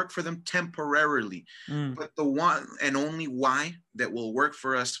might work for them temporarily. But the one and only why that will work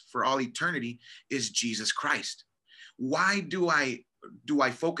for us for all eternity is Jesus Christ. Why do I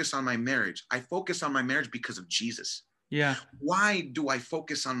focus on my marriage? I focus on my marriage because of Jesus. Yeah. Why do I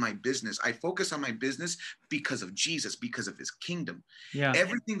focus on my business? I focus on my business because of Jesus, because of his kingdom. Yeah.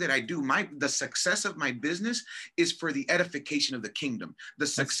 Everything that I do, the success of my business is for the edification of the kingdom. The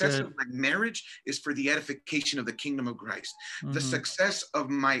success of my marriage is for the edification of the kingdom of Christ. The success of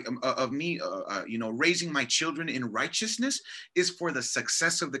me raising my children in righteousness is for the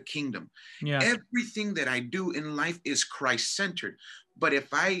success of the kingdom. Yeah. Everything that I do in life is Christ-centered. But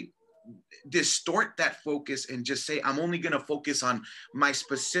if I distort that focus and just say, I'm only going to focus on my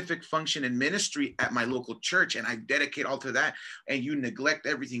specific function in ministry at my local church, and I dedicate all to that, and you neglect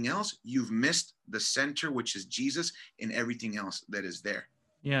everything else, you've missed the center, which is Jesus, in everything else that is there.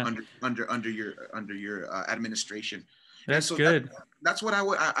 Yeah. Under your administration. That's so good. That's what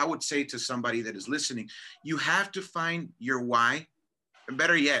I would say to somebody that is listening. You have to find your why. And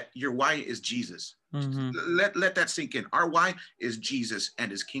better yet, your why is Jesus. Let that sink in. Our why is Jesus and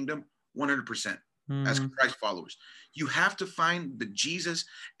his kingdom, 100%. As Christ followers, you have to find the Jesus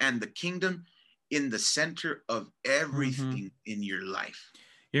and the kingdom in the center of everything in your life.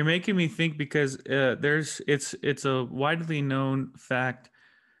 You're making me think, because it's a widely known fact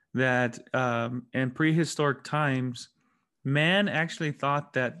that in prehistoric times, man actually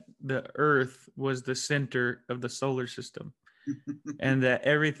thought that the earth was the center of the solar system. And that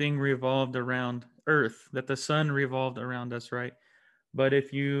everything revolved around earth, that the sun revolved around us, right? But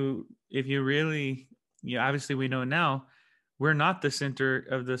if you really, obviously we know now we're not the center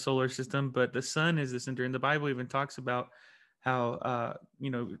of the solar system, but the sun is the center. And the Bible even talks about how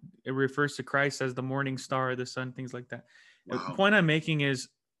it refers to Christ as the morning star, the sun, things like that. Wow. The point I'm making is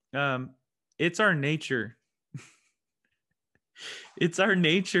it's our nature. It's our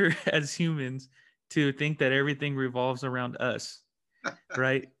nature as humans to think that everything revolves around us.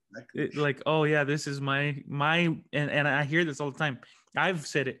 Right? Like, oh yeah, this is my and I hear this all the time. I've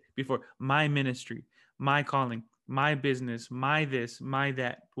said it before. My ministry, my calling, my business, my this, my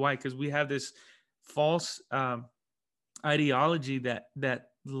that. Why? Because we have this false ideology that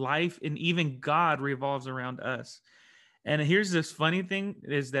life and even God revolves around us. And here's this funny thing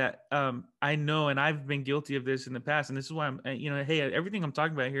is that I know, and I've been guilty of this in the past, and this is why I'm, hey, everything I'm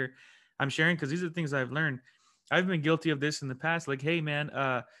talking about here, I'm sharing because these are the things I've learned. I've been guilty of this in the past. Like, hey, man,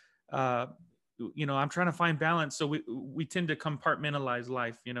 I'm trying to find balance. So we tend to compartmentalize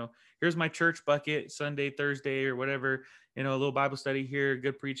life. Here's my church bucket, Sunday, Thursday, or whatever. A little Bible study here,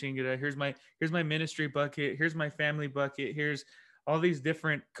 good preaching. Here's my ministry bucket. Here's my family bucket. Here's all these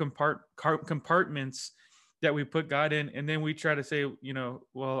different compartments that we put God in, and then we try to say,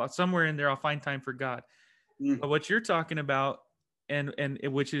 well, somewhere in there I'll find time for God. But what you're talking about, and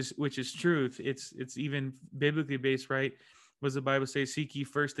which is truth. It's even biblically based, right? Was the Bible say, seek ye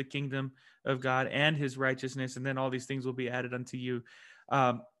first the kingdom of God and his righteousness, and then all these things will be added unto you.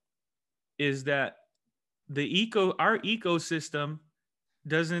 Is that our ecosystem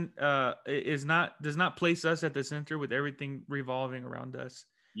does not place us at the center with everything revolving around us.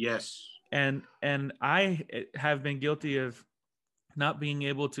 Yes. And I have been guilty of not being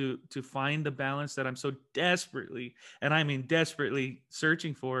able to find the balance that I'm so desperately, and I mean desperately,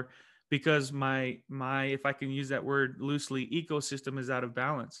 searching for, because my if I can use that word loosely, ecosystem is out of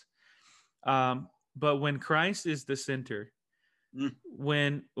balance. But when Christ is the center, Mm.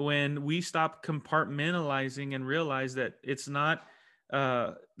 when we stop compartmentalizing and realize that it's not,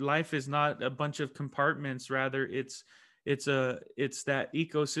 life is not a bunch of compartments, rather it's that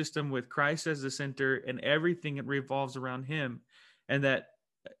ecosystem with Christ as the center, and everything it revolves around him. And that,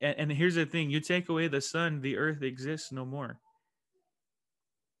 and here's the thing, you take away the sun, the earth exists no more.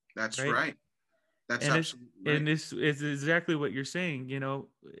 That's Right. right. That's And it's, absolutely right. and this is exactly what you're saying.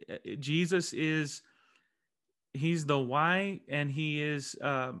 Jesus is, he's the why, and he is,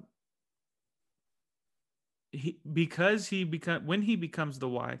 because he become when he becomes the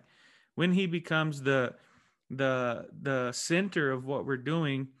why, when he becomes the center of what we're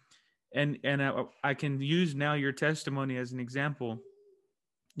doing. And I can use now your testimony as an example.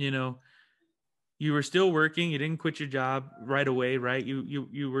 you know you were still working, you didn't quit your job right away, right?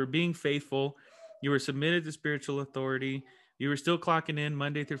 You were being faithful, you were submitted to spiritual authority, you were still clocking in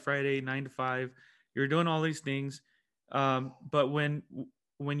Monday through Friday, 9 to 5. You were doing all these things. But when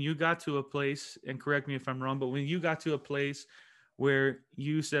you got to a place, and correct me if I'm wrong, but when you got to a place where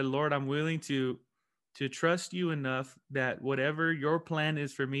you said, Lord, I'm willing to trust you enough that whatever your plan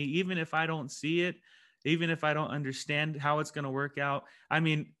is for me, even if I don't see it, even if I don't understand how it's going to work out. I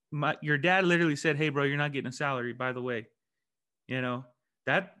mean, your dad literally said, "Hey, bro, you're not getting a salary, by the way." You know,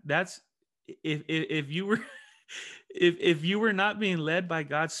 that's if you were if you were not being led by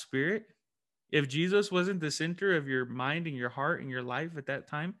God's Spirit, if Jesus wasn't the center of your mind and your heart and your life at that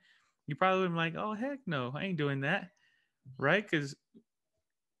time, you probably would have been like, "Oh, heck no, I ain't doing that." Right? Because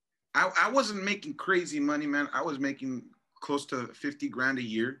I wasn't making crazy money, man. I was making close to 50 grand a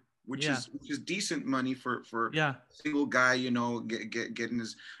year, which yeah, is decent money for yeah, a single guy, getting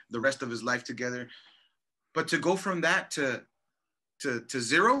the rest of his life together. But to go from that to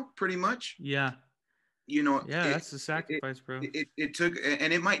zero, pretty much, yeah, you know, yeah. That's the sacrifice, bro. it took,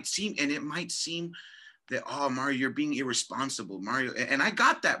 and it might seem that, oh, Mario, you're being irresponsible, Mario. And I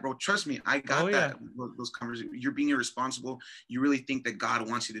got that, bro. Trust me, I Oh got yeah. that. Those conversations, you're being irresponsible. You really think that God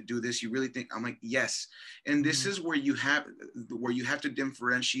wants you to do this? You really think? I'm like, yes. And this is where you have to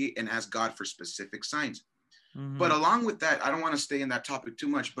differentiate and ask God for specific signs. But along with that, I don't want to stay in that topic too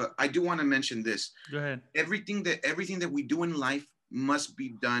much, but I do want to mention this. Go ahead. Everything that we do in life must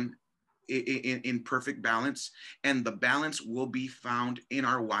be done in perfect balance, and the balance will be found in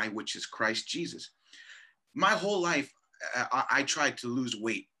our why, which is Christ Jesus. My whole life, I tried to lose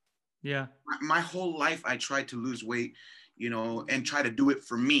weight. Yeah. My whole life, I tried to lose weight, and try to do it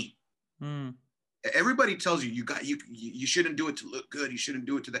for me. Everybody tells you you shouldn't do it to look good. You shouldn't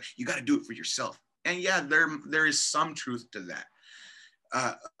do it to that. You got to do it for yourself. And yeah, there is some truth to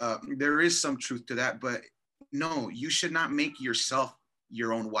that. There is some truth to that, but no, you should not make yourself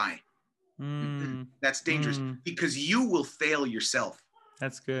your own why. That's dangerous because you will fail yourself.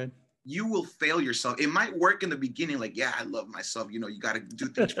 That's good. You will fail yourself. It might work in the beginning, like, yeah, I love myself. You got to do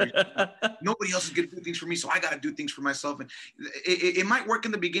things for yourself. Nobody else is going to do things for me, so I got to do things for myself. And it might work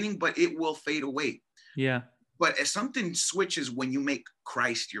in the beginning, but it will fade away. Yeah. But if something switches when you make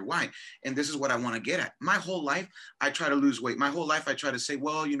Christ your why, and this is what I want to get at. My whole life, I try to lose weight. My whole life, I try to say,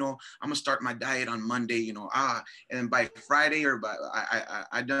 well, I'm gonna start my diet on Monday, and by Friday or by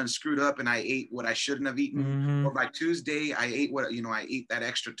I done screwed up and I ate what I shouldn't have eaten, or by Tuesday I ate what I ate that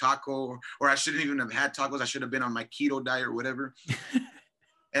extra taco, or I shouldn't even have had tacos. I should have been on my keto diet or whatever.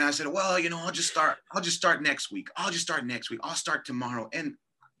 And I said, well, I'll just start next week. I'll start tomorrow, and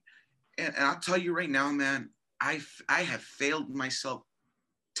I'll tell you right now, man. I have failed myself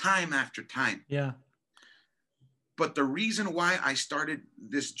time after time. Yeah. But the reason why I started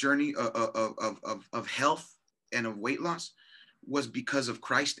this journey of health and of weight loss was because of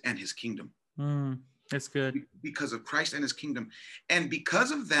Christ and his kingdom. That's good. Because of Christ and his kingdom. And because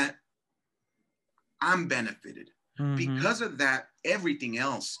of that, I'm benefited. Because of that, everything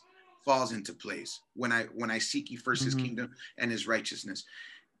else falls into place when I seek ye first his kingdom and his righteousness.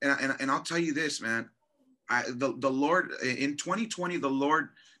 And I'll tell you this, man. The Lord in 2020, the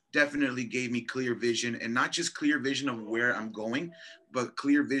Lord definitely gave me clear vision, and not just clear vision of where I'm going, but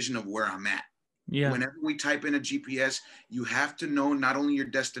clear vision of where I'm at. Yeah. Whenever we type in a GPS, you have to know not only your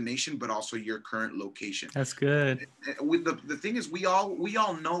destination, but also your current location. That's good. The thing is, we all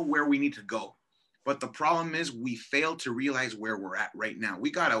know where we need to go. But the problem is we fail to realize where we're at right now. We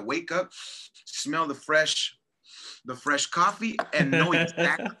got to wake up, smell the fresh coffee, and know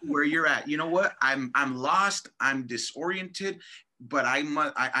exactly where you're at. You know what? I'm lost. I'm disoriented. but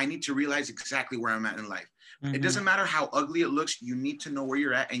I need to realize exactly where I'm at in life. Mm-hmm. It doesn't matter how ugly it looks. You need to know where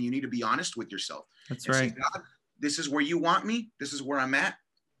you're at, and you need to be honest with yourself. That's right. Say, God, this is where you want me. This is where I'm at.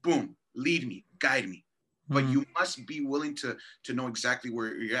 Boom, lead me, guide me. But you must be willing to know exactly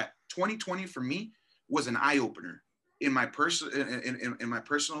where you're at. 2020 for me was an eye opener in my in my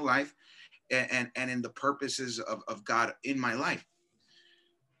personal life, and in the purposes of God in my life.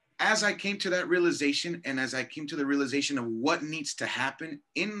 As I came to that realization, and as I came to the realization of what needs to happen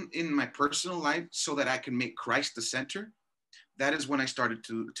in my personal life so that I can make Christ the center, that is when I started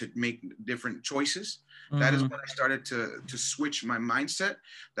to make different choices. That is when I started to switch my mindset.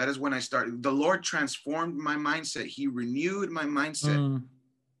 That is when the Lord transformed my mindset. He renewed my mindset.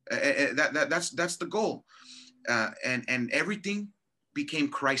 That's the goal. And everything became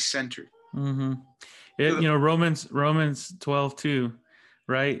Christ-centered. Romans 12:2,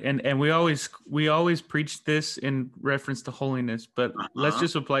 right? And we always preach this in reference to holiness, but let's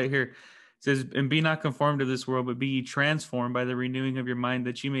just apply it here. It says, and be not conformed to this world, but be ye transformed by the renewing of your mind,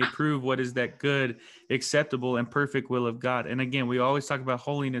 that you may prove what is that good, acceptable, and perfect will of God. And again, we always talk about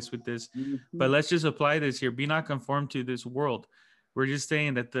holiness with this, but let's just apply this here. Be not conformed to this world. We're just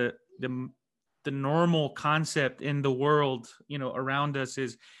saying that the normal concept in the world, around us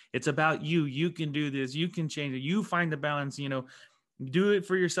is it's about you. You can do this. You can change it. You find the balance, do it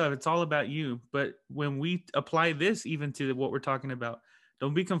for yourself. It's all about you. But when we apply this even to what we're talking about,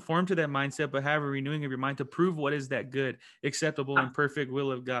 don't be conformed to that mindset, but have a renewing of your mind to prove what is that good, acceptable, and perfect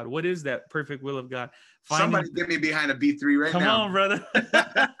will of God. What is that perfect will of God? Somebody get me behind a B3 right now. Come on, brother.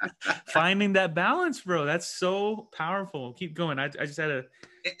 Finding that balance, bro. That's so powerful. Keep going. I just had a...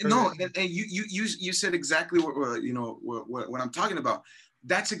 No, and you said exactly what I'm talking about.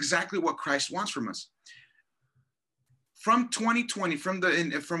 That's exactly what Christ wants from us. From 2020, from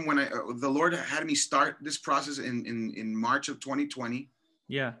when the Lord had me start this process in March of 2020.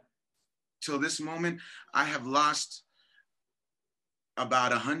 Yeah. Till this moment, I have lost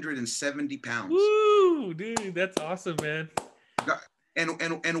about 170 pounds. Woo, dude, that's awesome, man.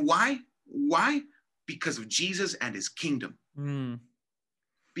 And why? Why? Because of Jesus and his kingdom.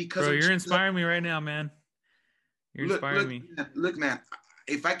 Because bro, you're inspiring me right now, man. You're inspiring me. Look, man,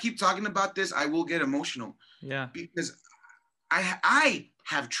 if I keep talking about this, I will get emotional. Yeah. Because I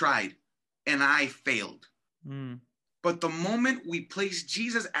have tried and I failed. But the moment we place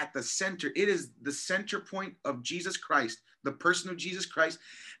Jesus at the center, it is the center point of Jesus Christ, the person of Jesus Christ,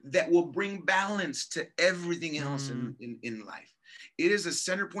 that will bring balance to everything else in life. It is a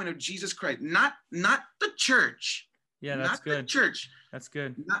center point of Jesus Christ, not the church. Yeah, that's not good. The church. That's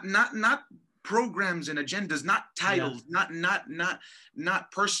good. Not programs and agendas, not titles,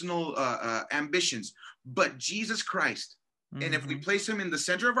 not personal ambitions, but Jesus Christ. And if we place him in the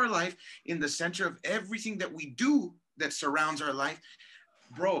center of our life, in the center of everything that we do that surrounds our life,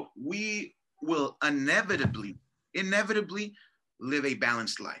 bro, we will inevitably live a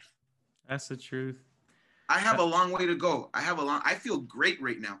balanced life. That's the truth. I have a long way to go. I feel great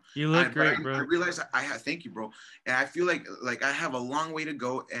right now. You look great, bro. I realize thank you, bro. And I feel like I have a long way to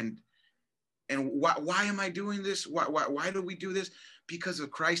go. And why am I doing this? Why do we do this? Because of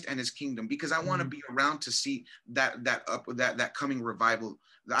Christ and his kingdom. Because I want to be around to see that coming revival.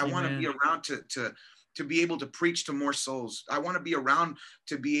 I want to be around to be able to preach to more souls. I want to be around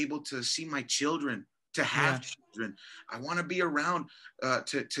to be able to see my children, to have children. I want to be around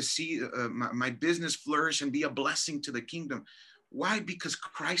to see my business flourish and be a blessing to the kingdom. Why? Because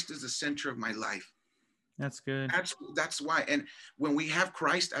Christ is the center of my life. That's good. That's why. And when we have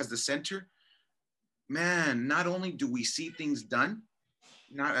Christ as the center, man, not only do we see things done,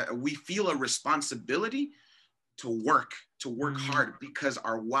 we feel a responsibility to work hard, because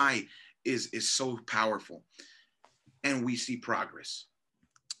our why is so powerful, and we see progress.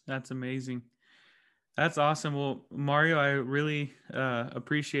 That's amazing. That's awesome. Well, Mario, I really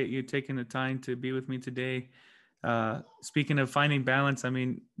appreciate you taking the time to be with me today. Speaking of finding balance, I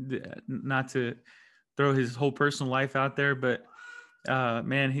mean, not to throw his whole personal life out there, but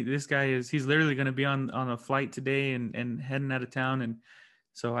man, this guy he's literally going to be on a flight today and heading out of town. And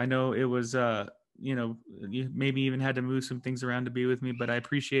so I know it was, you maybe even had to move some things around to be with me, but I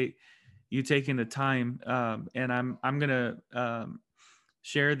appreciate you taking the time. And I'm going to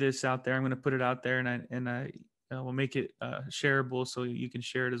share this out there. I'm going to put it out there, and I will make it shareable so you can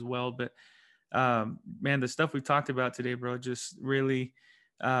share it as well. But man, the stuff we talked about today, bro, just really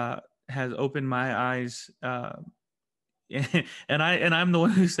has opened my eyes. And I'm the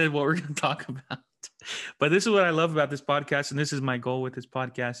one who said what we're going to talk about. But this is what I love about this podcast, and this is my goal with this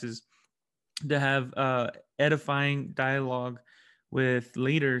podcast, is to have edifying dialogue with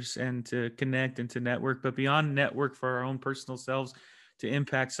leaders and to connect and to network, but beyond network for our own personal selves to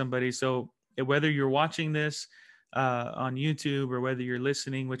impact somebody. So whether you're watching this on YouTube or whether you're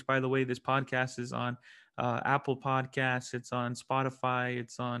listening, which by the way, this podcast is on Apple Podcasts, it's on Spotify,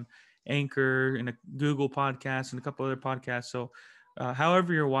 it's on Anchor and a Google Podcast and a couple other podcasts. So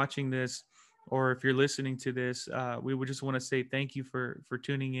however you're watching this, or if you're listening to this, we would just want to say thank you for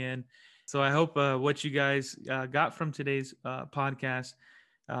tuning in. So I hope what you guys got from today's podcast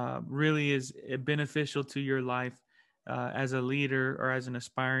really is beneficial to your life as a leader or as an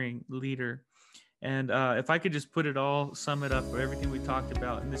aspiring leader. And if I could just sum it up for everything we talked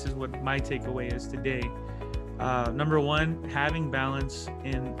about, and this is what my takeaway is today. Number one, having balance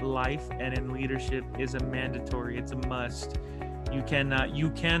in life and in leadership is a mandatory. It's a must. You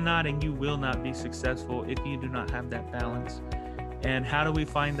cannot, and you will not be successful if you do not have that balance. And how do we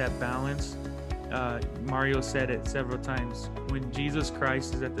find that balance? Mario said it several times. When Jesus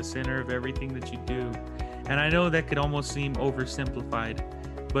Christ is at the center of everything that you do. And I know that could almost seem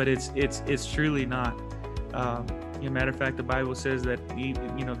oversimplified, but it's truly not. As a matter of fact, the Bible says that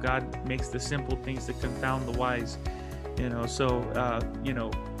God makes the simple things to confound the wise.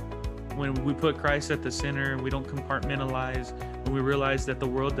 When we put Christ at the center and we don't compartmentalize, when we realize that the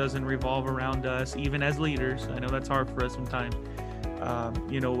world doesn't revolve around us, even as leaders. I know that's hard for us sometimes.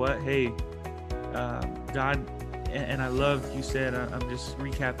 You know what? Hey, God, and I love you said, I'm just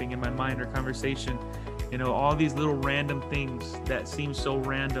recapping in my mind our conversation, all these little random things that seem so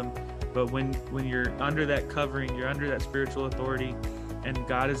random, but when you're under that covering, you're under that spiritual authority, and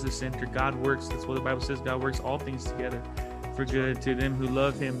God is the center. God works. That's what the Bible says. God works all things together for good to them who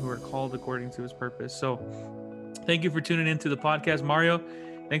love him, who are called according to his purpose. So thank you for tuning into the podcast. Mario,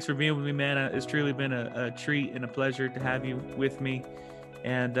 thanks for being with me, man. It's truly been a treat and a pleasure to have you with me.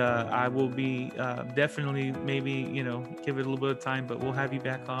 And I will be definitely maybe, give it a little bit of time, but we'll have you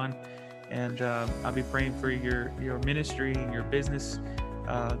back on. And I'll be praying for your ministry and your business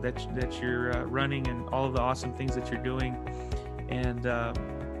that you're running and all of the awesome things that you're doing. And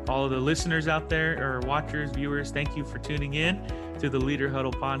all of the listeners out there, or watchers, viewers, thank you for tuning in to the Leader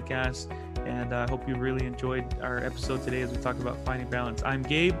Huddle podcast. And I hope you really enjoyed our episode today as we talk about finding balance. I'm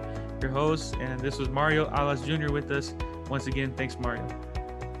Gabe, your host, and this was Mario Alas Jr. with us. Once again, thanks, Mario.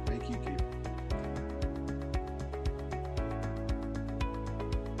 Thank you, Gabe.